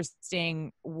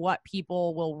interesting what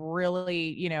people will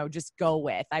really, just go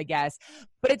with, I guess.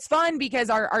 But it's fun because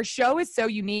our show is so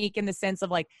unique in the sense of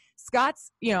like,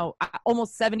 Scott's,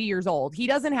 almost 70 years old. He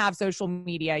doesn't have social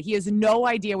media. He has no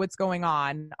idea what's going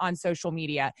on social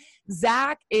media.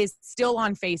 Zach is still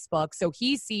on Facebook, so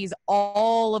he sees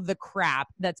all of the crap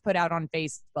that's put out on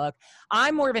Facebook.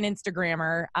 I'm more of an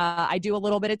Instagrammer. I do a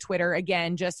little bit of Twitter,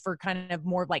 again, just for kind of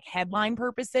more of like headline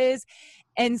purposes.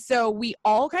 And so we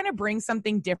all kind of bring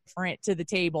something different to the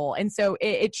table. And so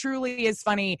it truly is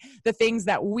funny, the things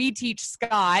that we teach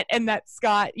Scott and that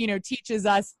Scott, teaches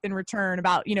us in return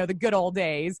about, the good old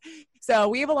days. So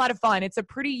we have a lot of fun. It's a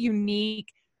pretty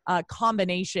unique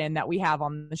combination that we have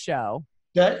on the show.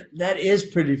 That is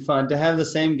pretty fun to have the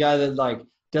same guy that like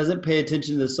doesn't pay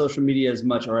attention to the social media as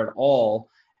much or at all.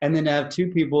 And then to have two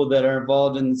people that are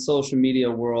involved in the social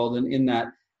media world and in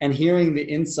that, and hearing the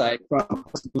insight from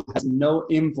who has no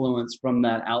influence from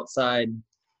that outside,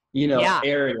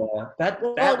 area. That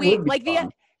would be fun.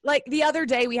 Like the other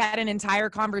day we had an entire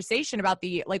conversation about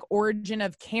the like origin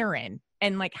of Karen.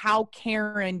 and like how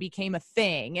Karen became a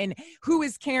thing and who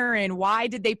is Karen? Why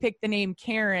did they pick the name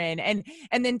Karen? And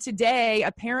then today,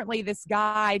 apparently this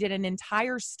guy did an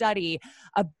entire study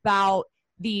about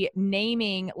the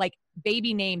naming, like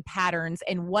baby name patterns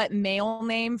and what male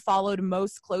name followed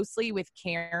most closely with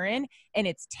Karen, and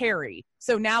it's Terry.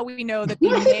 So now we know that the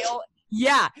male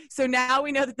yeah. So now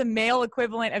we know that the male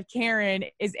equivalent of Karen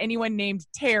is anyone named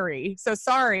Terry. So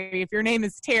sorry if your name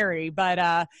is Terry, but,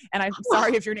 and I'm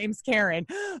sorry if your name's Karen.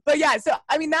 But yeah, so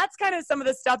I mean, that's kind of some of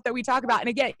the stuff that we talk about. And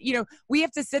again, you know, we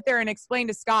have to sit there and explain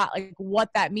to Scott like what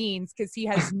that means because he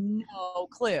has no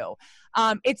clue.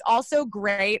 It's also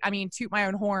great. I mean, toot my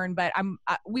own horn, but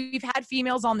we've had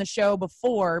females on the show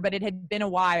before, but it had been a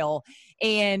while.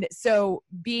 And so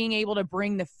being able to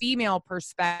bring the female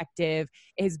perspective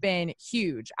has been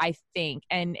huge, I think.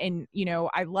 And, you know,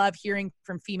 I love hearing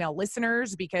from female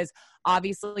listeners because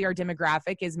obviously our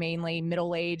demographic is mainly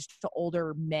middle-aged to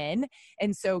older men.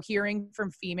 And so hearing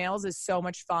from females is so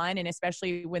much fun. And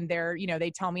especially when they're, you know, they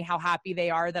tell me how happy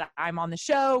they are that I'm on the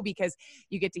show because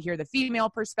you get to hear the female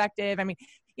perspective. I mean,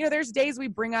 you know, there's days we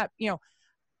bring up, you know,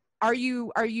 are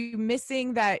you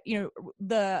missing that, you know,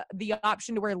 the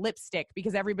option to wear lipstick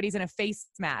because everybody's in a face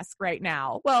mask right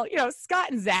now? Well, you know,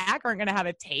 Scott and Zach aren't going to have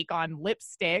a take on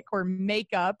lipstick or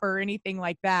makeup or anything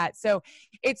like that. So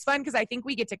it's fun because I think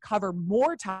we get to cover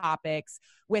more topics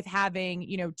with having,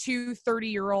 you know, two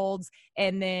 30-year-olds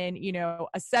and then, you know,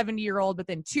 a 70-year-old, but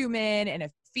then two men and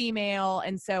a female.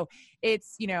 And so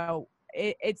it's, you know,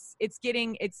 it's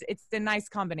a nice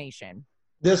combination.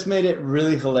 This made it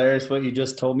really hilarious what you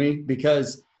just told me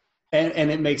because,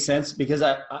 and it makes sense because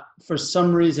I for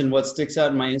some reason, what sticks out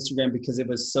in my Instagram because it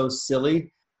was so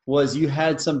silly was you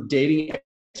had some dating,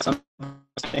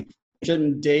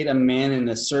 shouldn't date a man in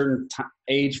a certain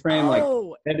age frame. Like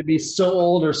had to be so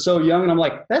old or so young. And I'm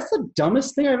like, that's the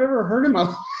dumbest thing I've ever heard in my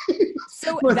life.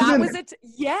 So that was it.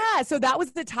 Yeah. So that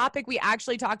was the topic we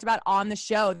actually talked about on the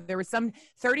show. There was some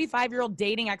 35-year-old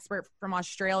dating expert from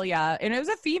Australia and it was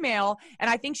a female.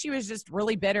 And I think she was just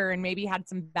really bitter and maybe had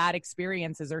some bad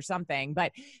experiences or something.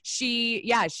 But she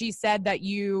said that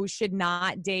you should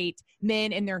not date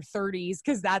men in their 30s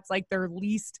because that's like their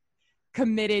least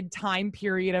committed time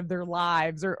period of their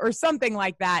lives or something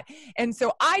like that. And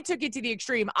so I took it to the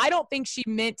extreme. I don't think she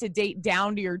meant to date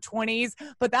down to your 20s,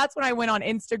 but that's when I went on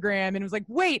Instagram and was like,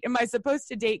 wait, am I supposed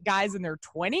to date guys in their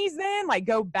 20s then? Like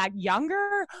go back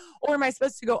younger? Or am I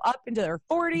supposed to go up into their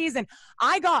 40s? And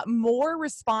I got more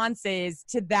responses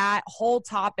to that whole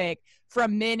topic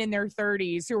from men in their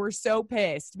 30s who were so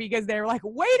pissed because they were like,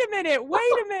 wait a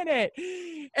minute.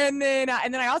 And then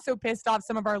I also pissed off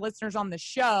some of our listeners on the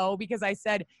show because I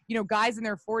said, you know, guys in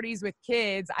their 40s with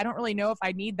kids, I don't really know if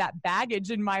I need that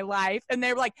baggage in my life. And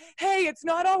they were like, hey, it's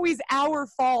not always our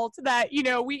fault that, you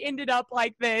know, we ended up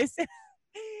like this.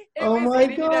 It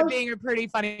ended up being a pretty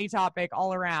funny topic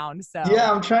all around. So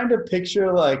yeah, I'm trying to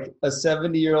picture like a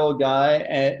 70-year-old guy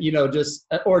and, you know, just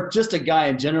a guy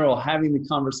in general having the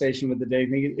conversation with the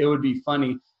dating. It would be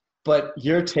funny, but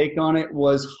your take on it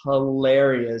was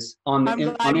hilarious on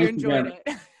you enjoyed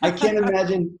it. I can't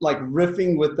imagine like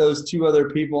riffing with those two other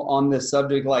people on this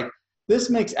subject. Like this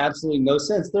makes absolutely no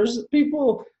sense. There's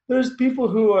people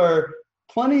who are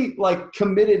plenty like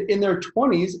committed in their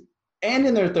 20s and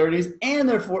in their 30s and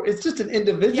their 40s. It's just an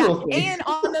individual thing. And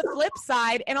on the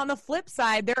flip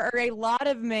side, there are a lot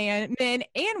of men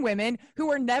and women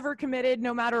who are never committed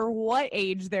no matter what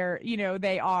age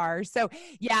they are. So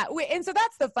yeah. And so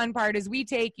that's the fun part is we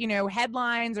take, you know,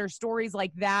 headlines or stories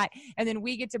like that, and then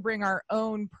we get to bring our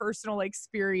own personal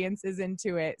experiences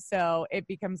into it. So it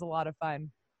becomes a lot of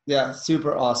fun. Yeah.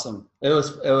 Super awesome. It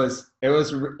was,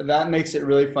 that makes it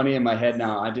really funny in my head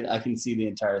now. I can see the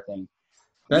entire thing.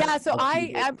 Yeah, so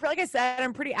like I said,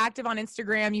 I'm pretty active on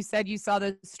Instagram. You said you saw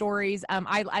the stories.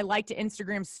 I like to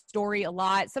Instagram story a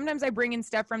lot. Sometimes I bring in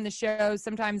stuff from the show.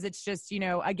 Sometimes it's just, you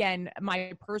know, again,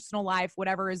 my personal life,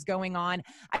 whatever is going on.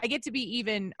 I get to be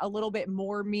even a little bit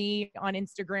more me on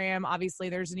Instagram. Obviously,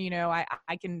 there's, you know,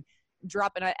 I can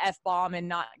drop an F-bomb and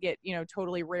not get, you know,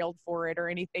 totally railed for it or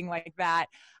anything like that.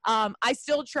 I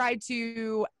still try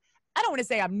to, I don't want to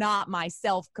say I'm not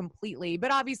myself completely,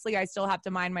 but obviously I still have to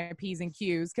mind my P's and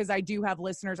Q's because I do have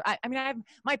listeners. I mean,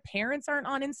 my parents aren't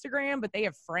on Instagram, but they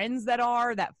have friends that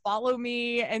follow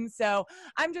me. And so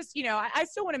I'm just, you know, I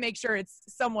still want to make sure it's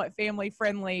somewhat family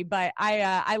friendly, but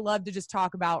I love to just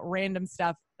talk about random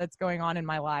stuff that's going on in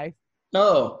my life.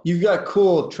 Oh, you've got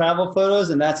cool travel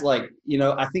photos. And that's like, you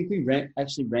know, I think we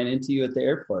actually ran into you at the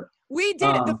airport. We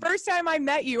did it the first time I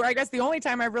met you, or I guess the only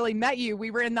time I really met you. We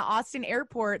were in the Austin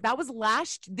airport. That was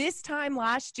this time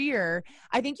last year.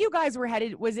 I think you guys were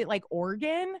headed, was it like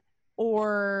Oregon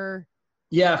or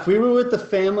Yeah, if we were with the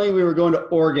family, we were going to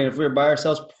Oregon. If we were by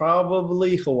ourselves,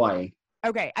 probably Hawaii.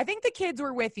 Okay, I think the kids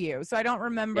were with you, so I don't Yeah.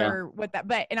 remember what that.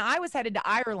 But and I was headed to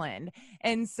Ireland,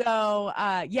 and so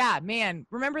yeah, man,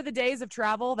 remember the days of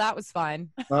travel? That was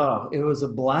fun. Oh, it was a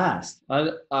blast.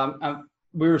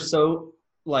 We were so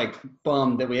like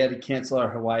bummed that we had to cancel our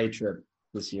Hawaii trip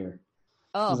this year.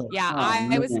 I was Oh, like, yeah.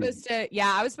 oh I was man. supposed to,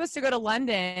 yeah, I was supposed to go to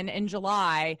London in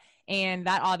July, and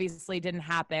that obviously didn't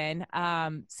happen.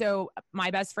 So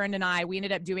my best friend and I, we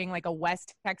ended up doing like a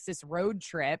West Texas road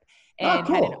trip Oh, and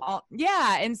headed cool. all,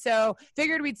 yeah. And so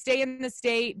figured we'd stay in the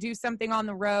state, do something on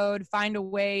the road, find a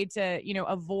way to,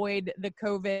 avoid the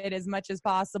COVID as much as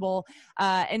possible.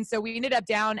 And so we ended up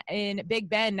down in Big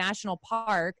Bend National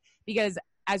Park because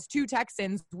as two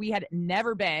Texans, we had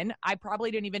never been. I probably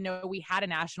didn't even know we had a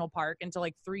national park until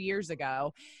like 3 years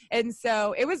ago. And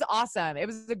so it was awesome. It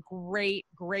was a great,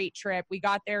 great trip. We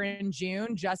got there in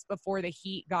June just before the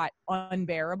heat got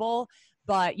unbearable.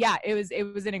 But yeah, it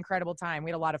was an incredible time.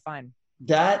 We had a lot of fun.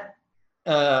 That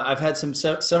I've had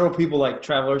several people like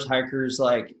travelers, hikers,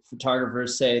 like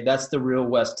photographers say that's the real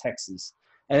West Texas,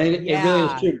 and it really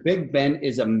is Yeah. true. Big Bend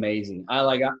is amazing.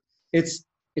 It's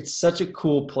it's such a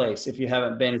cool place. If you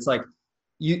haven't been, it's like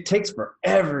it takes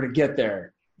forever to get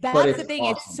there, but That's it's the thing.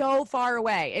 It's awesome. so far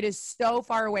away. It is so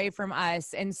far away from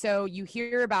us. And so you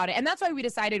hear about it. And that's why we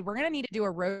decided we're going to need to do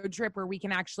a road trip where we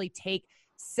can actually take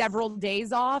several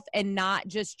days off and not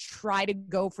just try to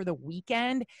go for the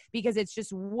weekend because it's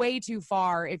just way too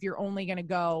far if you're only going to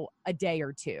go a day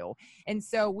or two. And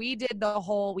so we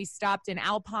stopped in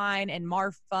Alpine and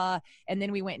Marfa, and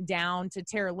then we went down to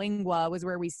Terralingua was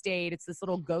where we stayed. It's this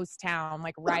little ghost town,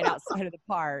 like right outside of the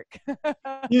park.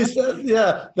 You said,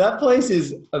 yeah, that place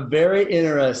is a very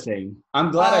interesting. I'm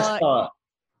glad I uh, saw it.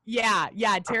 Yeah.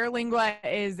 Terralingua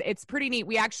it's pretty neat.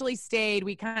 We actually stayed.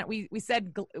 We kind of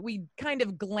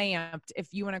glamped, if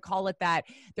you want to call it that.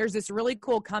 There's this really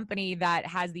cool company that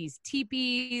has these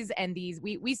teepees and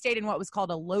we stayed in what was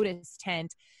called a lotus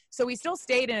tent. So we still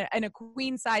stayed in a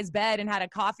queen size bed and had a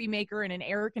coffee maker and an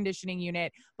air conditioning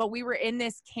unit, but we were in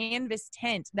this canvas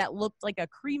tent that looked like a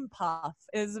cream puff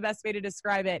is the best way to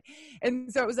describe it. And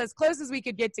so it was as close as we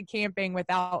could get to camping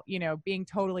without, being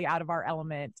totally out of our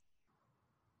element.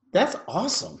 That's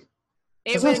awesome.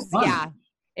 That It sounds was, fun. yeah.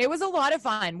 It was a lot of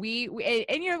fun. We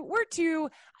and we're two,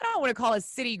 I don't want to call us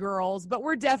city girls, but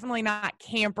we're definitely not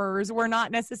campers. We're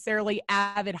not necessarily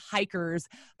avid hikers,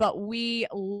 but we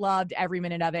loved every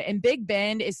minute of it. And Big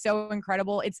Bend is so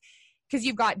incredible. It's because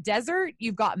you've got desert,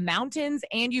 you've got mountains,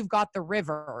 and you've got the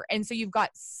river. And so you've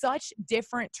got such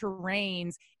different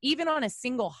terrains. Even on a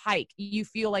single hike, you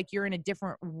feel like you're in a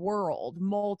different world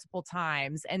multiple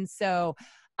times. And so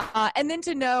and then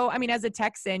to know, I mean, as a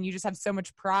Texan, you just have so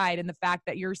much pride in the fact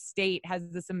that your state has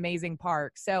this amazing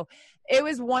park. So it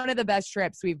was one of the best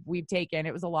trips we've taken.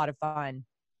 It was a lot of fun.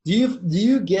 Do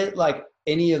you get like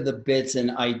any of the bits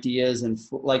and ideas and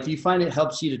like do you find it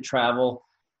helps you to travel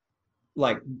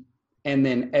like and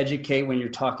then educate when you're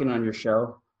talking on your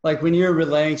show? Like when you're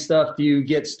relaying stuff, do you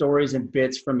get stories and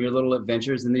bits from your little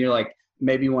adventures and then you're like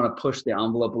maybe you want to push the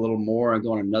envelope a little more and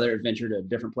go on another adventure to a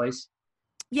different place?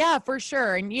 Yeah, for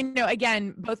sure. And,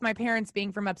 again, both my parents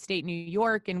being from upstate New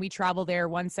York, and we travel there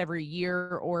once every year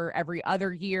or every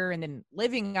other year, and then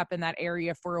living up in that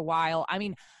area for a while. I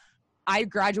mean, I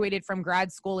graduated from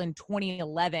grad school in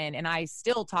 2011, and I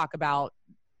still talk about,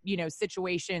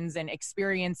 situations and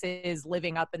experiences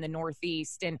living up in the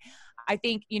Northeast. And I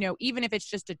think, even if it's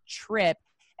just a trip,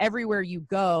 everywhere you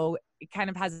go, it kind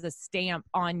of has a stamp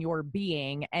on your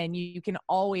being, and you can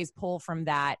always pull from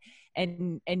that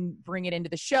and bring it into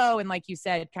the show. And like you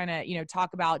said, kind of,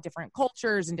 talk about different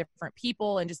cultures and different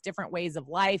people and just different ways of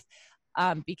life.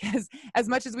 Because as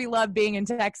much as we love being in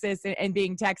Texas and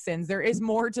being Texans, there is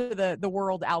more to the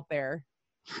world out there.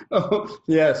 Oh,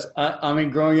 yes. I mean,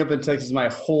 growing up in Texas my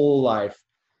whole life,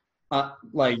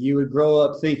 like you would grow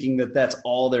up thinking that that's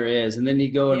all there is. And then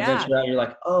you go and Yeah. venture out, you're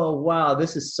like, oh, wow,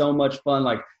 this is so much fun.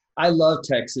 Like I love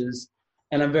Texas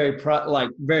and I'm very proud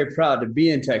to be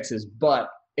in Texas, but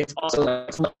it's also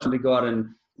like fun to go out and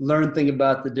learn things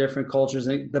about the different cultures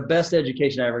and the best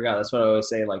education I ever got. That's what I always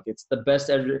say. Like it's the best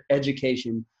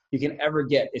education you can ever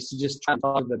get is to just try to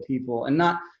talk to the people and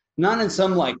not in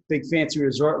some like big fancy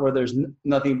resort where there's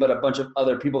nothing but a bunch of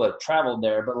other people that traveled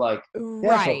there, but like the actual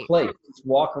Right. place. Just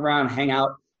walk around, hang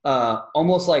out,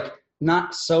 almost like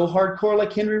not so hardcore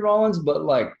like Henry Rollins, but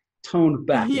like toned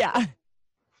back. Yeah.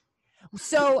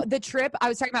 So the trip I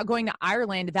was talking about going to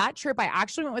Ireland, that trip I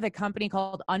actually went with a company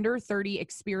called Under 30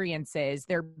 Experiences.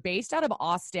 They're based out of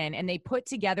Austin and they put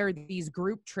together these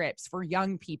group trips for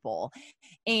young people.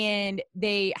 And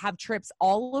they have trips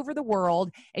all over the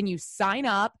world and you sign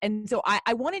up. And so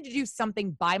I wanted to do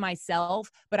something by myself,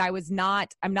 but I'm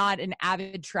not an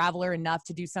avid traveler enough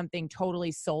to do something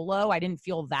totally solo. I didn't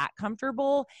feel that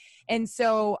comfortable. And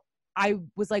so I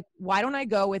was like, why don't I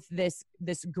go with this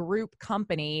group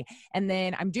company? And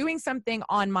then I'm doing something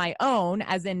on my own,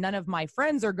 as in none of my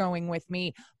friends are going with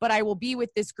me, but I will be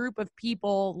with this group of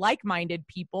people, like-minded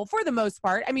people for the most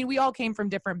part. I mean, we all came from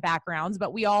different backgrounds,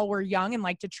 but we all were young and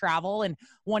liked to travel and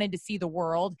wanted to see the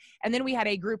world. And then we had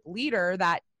a group leader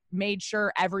that made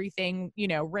sure everything,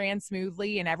 ran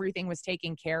smoothly and everything was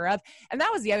taken care of. And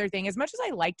that was the other thing. As much as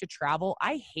I like to travel,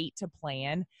 I hate to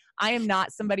plan. I am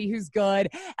not somebody who's good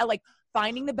at like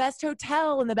finding the best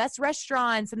hotel and the best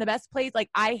restaurants and the best place. Like,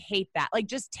 I hate that. Like,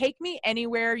 just take me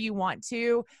anywhere you want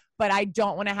to, but I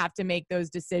don't want to have to make those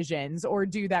decisions or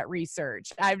do that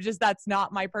research. That's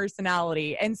not my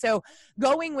personality. And so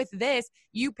going with this,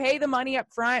 you pay the money up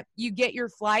front, you get your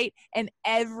flight, and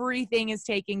everything is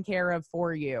taken care of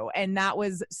for you. And that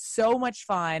was so much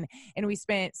fun. And we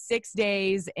spent 6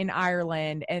 days in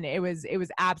Ireland and it was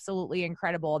absolutely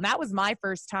incredible. And that was my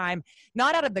first time,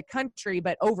 not out of the country,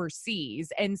 but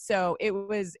overseas. And so it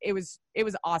was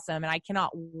awesome. And I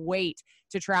cannot wait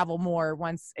to travel more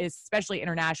once, especially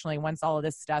internationally, once all of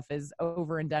this stuff is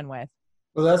over and done with.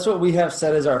 Well, that's what we have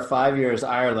set as our 5 years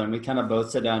Ireland. We kind of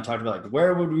both sat down and talked about like,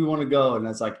 where would we want to go? And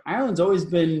it's like, Ireland's always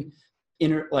been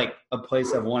like a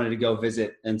place I've wanted to go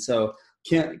visit. And so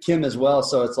Kim as well.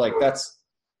 So it's like, that's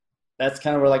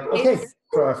kind of, we're like, okay,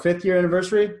 for our 5th year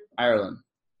anniversary, Ireland.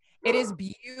 It is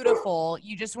beautiful.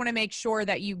 You just want to make sure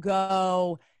that you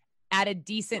go at a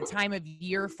decent time of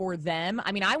year for them.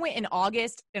 I mean, I went in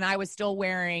August and I was still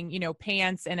wearing,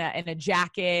 pants and a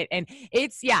jacket, and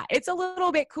it's a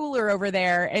little bit cooler over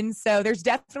there. And so there's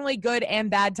definitely good and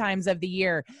bad times of the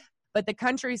year. But the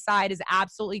countryside is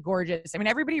absolutely gorgeous. I mean,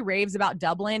 everybody raves about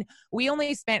Dublin. We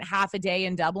only spent half a day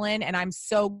in Dublin, and I'm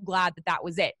so glad that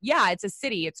was it. Yeah, it's a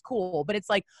city. It's cool. But it's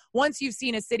like, once you've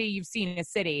seen a city, you've seen a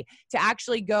city. To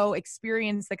actually go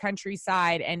experience the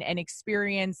countryside and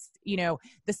experience, the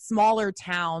smaller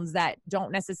towns that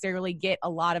don't necessarily get a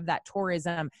lot of that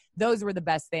tourism, those were the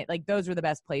best thing. Like, those were the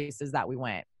best places that we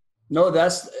went. No,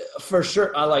 that's for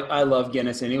sure. I love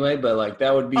Guinness anyway, but like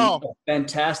that would be a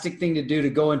fantastic thing to do, to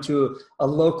go into a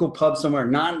local pub somewhere,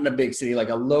 not in a big city, like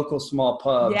a local small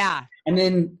pub. Yeah. And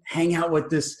then hang out with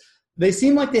this. They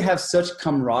seem like they have such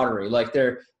camaraderie. Like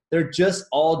they're just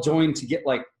all joined to get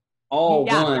like all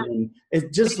one. And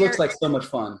it just looks like so much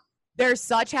fun. They're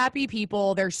such happy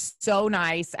people. They're so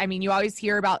nice. I mean, you always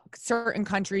hear about certain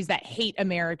countries that hate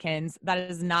Americans. That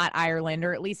is not Ireland,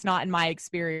 or at least not in my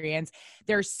experience.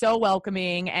 They're so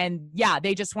welcoming. And yeah,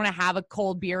 they just want to have a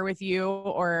cold beer with you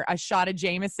or a shot of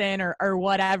Jameson or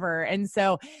whatever. And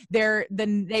so they were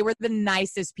the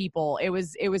nicest people. It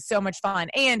was so much fun.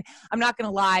 And I'm not going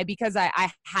to lie, because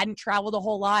I hadn't traveled a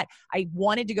whole lot, I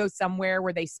wanted to go somewhere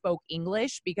where they spoke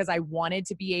English, because I wanted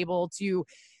to be able to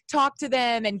talk to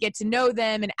them and get to know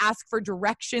them and ask for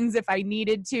directions if I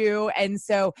needed to. And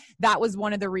so that was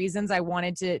one of the reasons I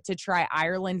wanted to try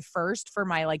Ireland first for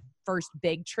my like first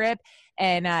big trip.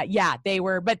 And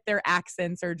but their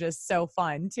accents are just so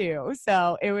fun too.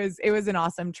 So it was an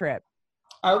awesome trip.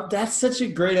 That's such a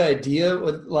great idea.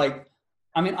 With like,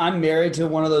 I mean, I'm married to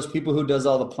one of those people who does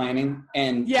all the planning,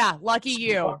 and yeah, lucky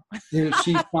you. Dude,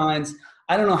 she finds,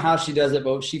 I don't know how she does it,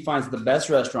 but she finds the best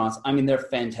restaurants. I mean, they're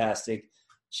fantastic.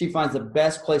 She finds the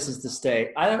best places to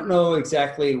stay. I don't know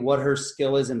exactly what her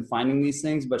skill is in finding these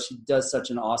things, but she does such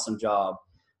an awesome job.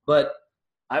 But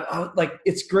I like,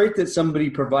 it's great that somebody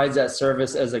provides that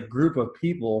service as a group of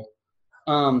people,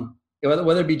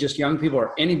 whether it be just young people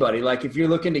or anybody. Like if you're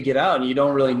looking to get out and you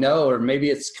don't really know, or maybe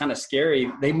it's kind of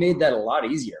scary, they made that a lot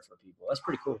easier for people. That's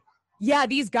pretty cool. Yeah,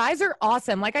 these guys are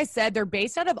awesome. Like I said, they're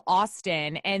based out of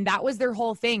Austin, and that was their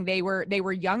whole thing. They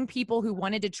were young people who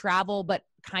wanted to travel, but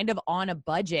kind of on a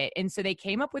budget. And so they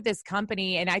came up with this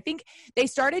company, and I think they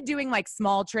started doing like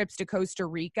small trips to Costa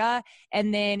Rica,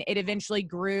 and then it eventually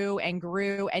grew and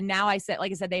grew. And now like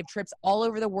I said, they have trips all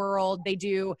over the world. They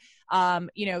do,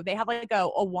 they have like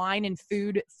a wine and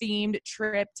food themed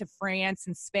trip to France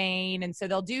and Spain. And so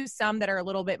they'll do some that are a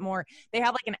little bit more, they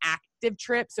have like an active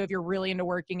trip. So if you're really into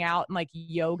working out and like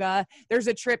yoga, there's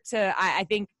a trip to, I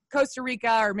think, Costa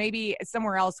Rica or maybe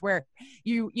somewhere else where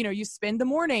you spend the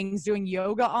mornings doing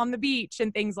yoga on the beach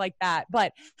and things like that.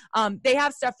 But they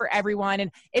have stuff for everyone,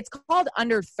 and it's called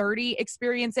under 30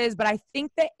 experiences, but I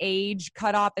think the age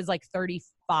cutoff is like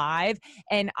 35.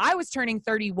 And I was turning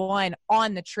 31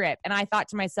 on the trip, and I thought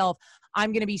to myself,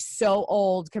 I'm going to be so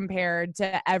old compared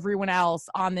to everyone else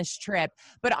on this trip.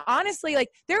 But honestly, like,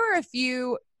 there were a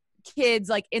few kids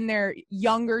like in their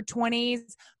younger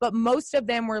 20s, but most of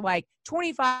them were like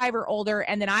 25 or older.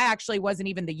 And then I actually wasn't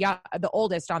even the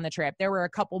oldest on the trip. There were a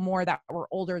couple more that were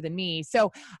older than me.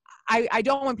 So I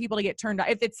don't want people to get turned off.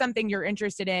 If it's something you're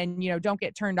interested in, don't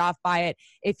get turned off by it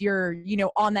if you're,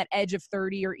 on that edge of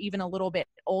 30 or even a little bit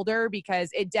older,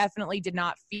 because it definitely did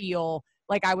not feel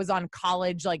like I was on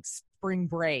college, like spring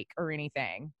break or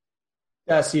anything.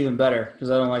 That's even better because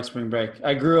I don't like spring break.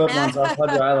 I grew up on South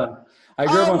Padre Island. I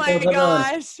grew up on South Padre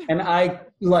Island, and I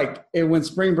like it when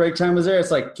spring break time was there.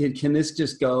 It's like, can this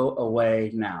just go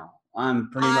away now?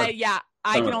 I'm pretty much. Yeah,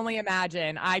 I can only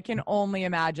imagine.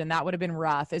 That would have been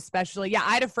rough, especially. Yeah,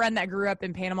 I had a friend that grew up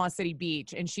in Panama City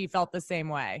Beach, and she felt the same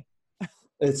way.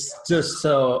 It's just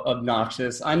so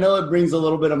obnoxious. I know it brings a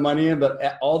little bit of money in,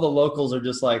 but all the locals are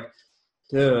just like,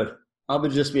 dude, I'll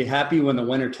just be happy when the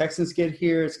Winter Texans get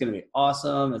here. It's going to be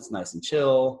awesome. It's nice and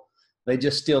chill. They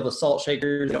just steal the salt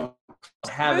shakers. They don't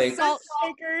have the salt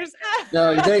shakers.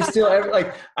 No, they steal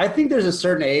I think there's a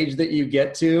certain age that you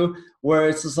get to where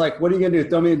it's just like, what are you going to do?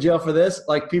 Throw me in jail for this?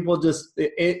 Like, people just,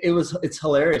 it's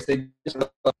hilarious. They just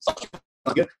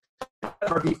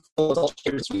full of salt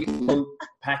shakers, sweet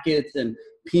packets and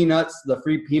peanuts, the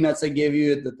free peanuts they give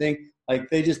you at the thing. Like,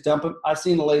 they just dump them. I've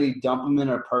seen a lady dump them in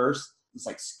her purse. It's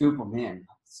like, scoop them in.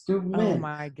 Oh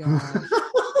my gosh.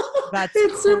 That's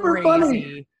it's super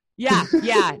funny.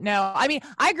 Yeah. No, I mean,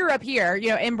 I grew up here,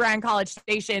 in Bryan College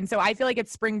Station. So I feel like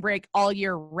it's spring break all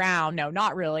year round. No,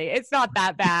 not really. It's not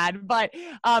that bad, but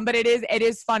it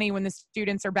is funny when the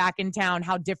students are back in town,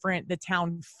 how different the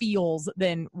town feels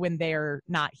than when they're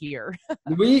not here.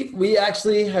 We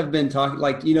actually have been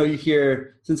talking, you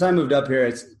hear, since I moved up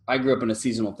here, I grew up in a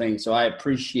seasonal thing. So I've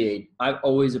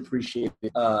always appreciated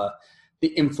the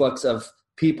influx of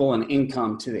people and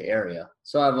income to the area.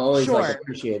 So I've always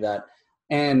appreciated that.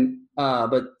 And,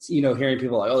 but hearing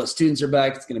people like, oh, the students are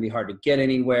back, it's going to be hard to get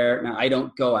anywhere. Now, I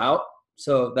don't go out,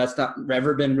 so that's not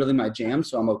ever been really my jam.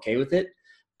 So I'm okay with it.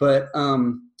 But,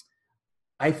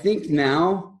 I think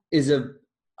now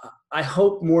I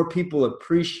hope more people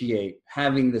appreciate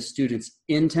having the students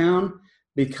in town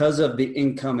because of the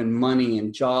income and money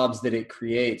and jobs that it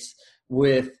creates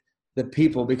with the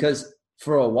people, because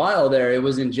for a while there, it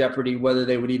was in jeopardy whether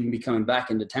they would even be coming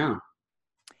back into town.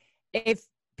 If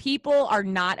people are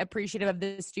not appreciative of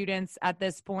the students at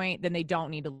this point, then they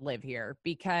don't need to live here,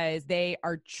 because they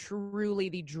are truly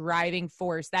the driving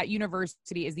force. That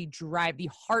university is the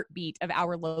heartbeat of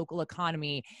our local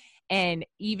economy. And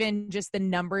even just the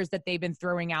numbers that they've been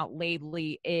throwing out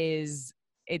lately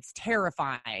it's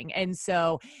terrifying. And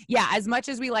so, yeah, as much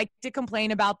as we like to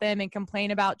complain about them and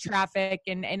complain about traffic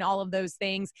and all of those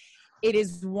things, it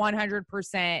is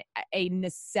 100% a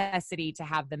necessity to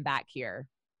have them back here.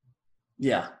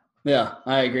 Yeah,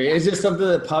 I agree. It's just something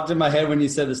that popped in my head when you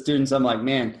said the students. I'm like,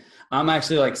 man, I'm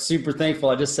actually super thankful.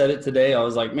 I just said it today. I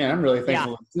was like, man, I'm really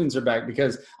thankful the students are back,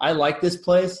 because I like this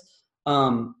place.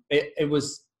 I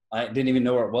didn't even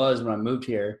know where it was when I moved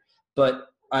here, but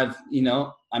I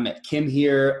met Kim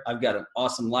here. I've got an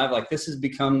awesome life. This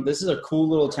is a cool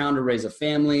little town to raise a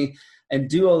family and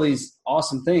do all these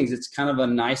awesome things. It's kind of a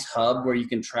nice hub where you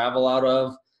can travel out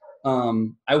of.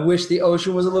 I wish the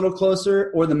ocean was a little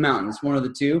closer, or the mountains, one of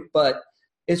the two, but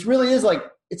it really is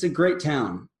it's a great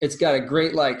town. It's got a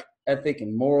great ethic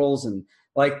and morals, and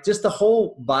just the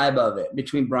whole vibe of it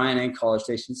between Bryan and College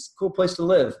Station. It's a cool place to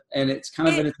live, and it's kind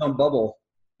of in its own bubble.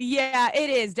 Yeah, it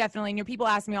is definitely. And people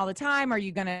ask me all the time, are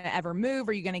you going to ever move?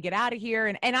 Are you going to get out of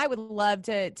here? And I would love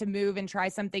to move and try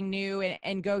something new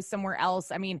and go somewhere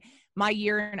else. I mean, my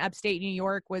year in upstate New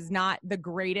York was not the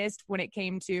greatest when it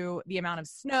came to the amount of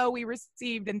snow we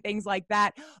received and things like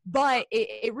that. But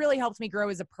it really helped me grow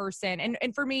as a person.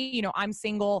 And for me, I'm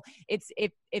single. It's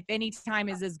if any time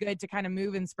is as good to kind of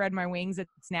move and spread my wings,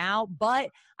 it's now. But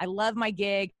I love my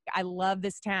gig. I love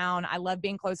this town. I love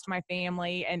being close to my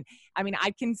family. And I mean,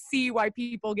 I can see why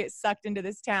people get sucked into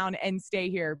this town and stay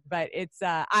here. But it's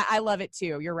I love it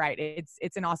too. You're right.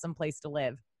 It's an awesome place to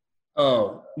live.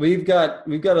 Oh, we've got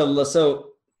so,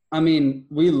 I mean,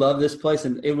 we love this place,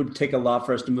 and it would take a lot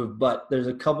for us to move, but there's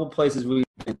a couple places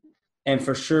and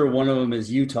for sure one of them is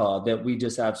Utah, that we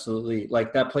just absolutely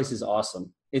that place is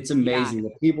awesome. It's amazing.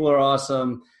 Yeah. The people are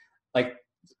awesome.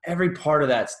 Every part of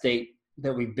that state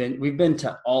that we've been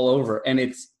to all over, and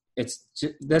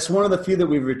That's one of the few that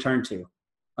we've returned to,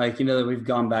 like, that we've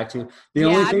gone back to. The Yeah,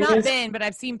 only I've thing not is, been, but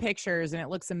I've seen pictures and it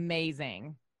looks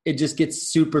amazing. it just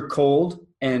gets super cold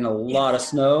and a lot of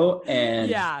snow, and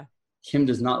Yeah. Kim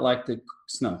does not like the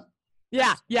snow.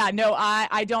 Yeah. No,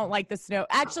 I don't like the snow.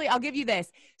 Actually, I'll give you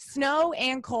this. Snow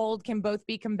and cold can both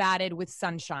be combated with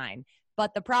sunshine.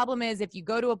 But the problem is if you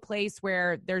go to a place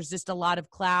where there's just a lot of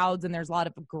clouds and there's a lot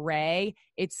of gray,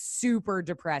 it's super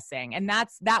depressing. And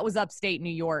that was upstate New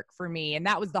York for me. And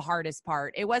that was the hardest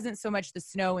part. It wasn't so much the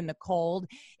snow and the cold.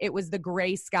 It was the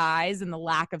gray skies and the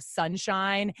lack of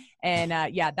sunshine. And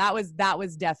that was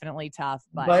definitely tough.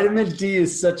 But vitamin D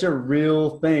is such a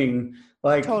real thing.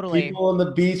 Like, totally. People on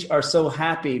the beach are so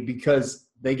happy because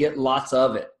they get lots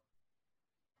of it.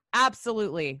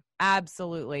 Absolutely.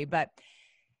 But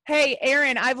hey,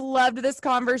 Aaron, I've loved this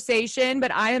conversation,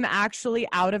 but I am actually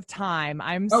out of time.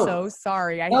 I'm so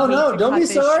sorry. No, don't be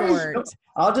sorry.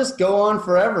 I'll just go on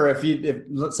forever if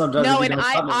sometimes. No, and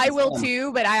I will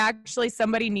too, but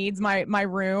somebody needs my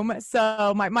room.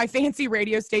 So my fancy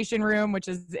radio station room, which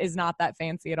is not that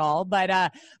fancy at all. But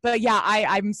yeah,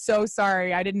 I'm so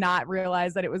sorry. I did not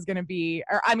realize that it was going to be,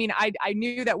 I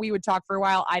knew that we would talk for a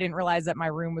while. I didn't realize that my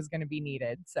room was going to be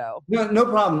needed. So no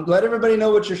problem. Let everybody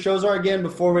know what your shows are again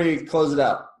before we close it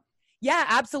out. Yeah,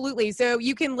 absolutely. So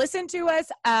you can listen to us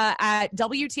at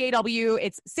WTAW.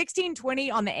 It's 1620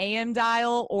 on the AM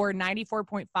dial or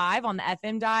 94.5 on the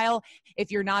FM dial. If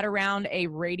you're not around a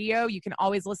radio, you can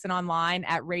always listen online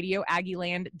at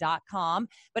radioaggieland.com.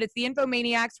 But it's the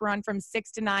Infomaniacs run from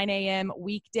 6 to 9 a.m.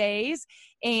 weekdays.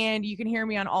 And you can hear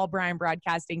me on all Brian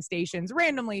Broadcasting stations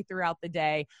randomly throughout the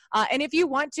day. And if you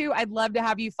want to, I'd love to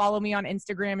have you follow me on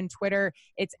Instagram and Twitter.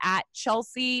 It's at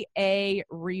Chelsea A.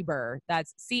 Reber.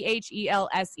 That's CHELSEA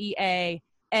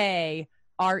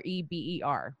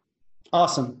Reber.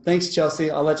 Awesome. Thanks, Chelsea.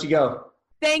 I'll let you go.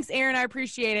 Thanks, Aaron. I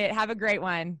appreciate it. Have a great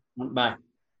one. Bye.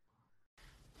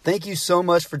 Thank you so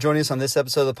much for joining us on this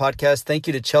episode of the podcast. Thank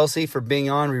you to Chelsea for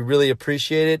being on. We really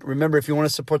appreciate it. Remember, if you want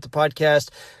to support the podcast,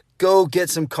 go get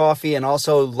some coffee and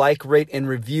also like, rate, and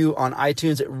review on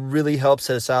iTunes. It really helps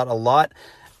us out a lot.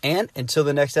 And until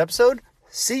the next episode,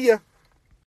 see ya.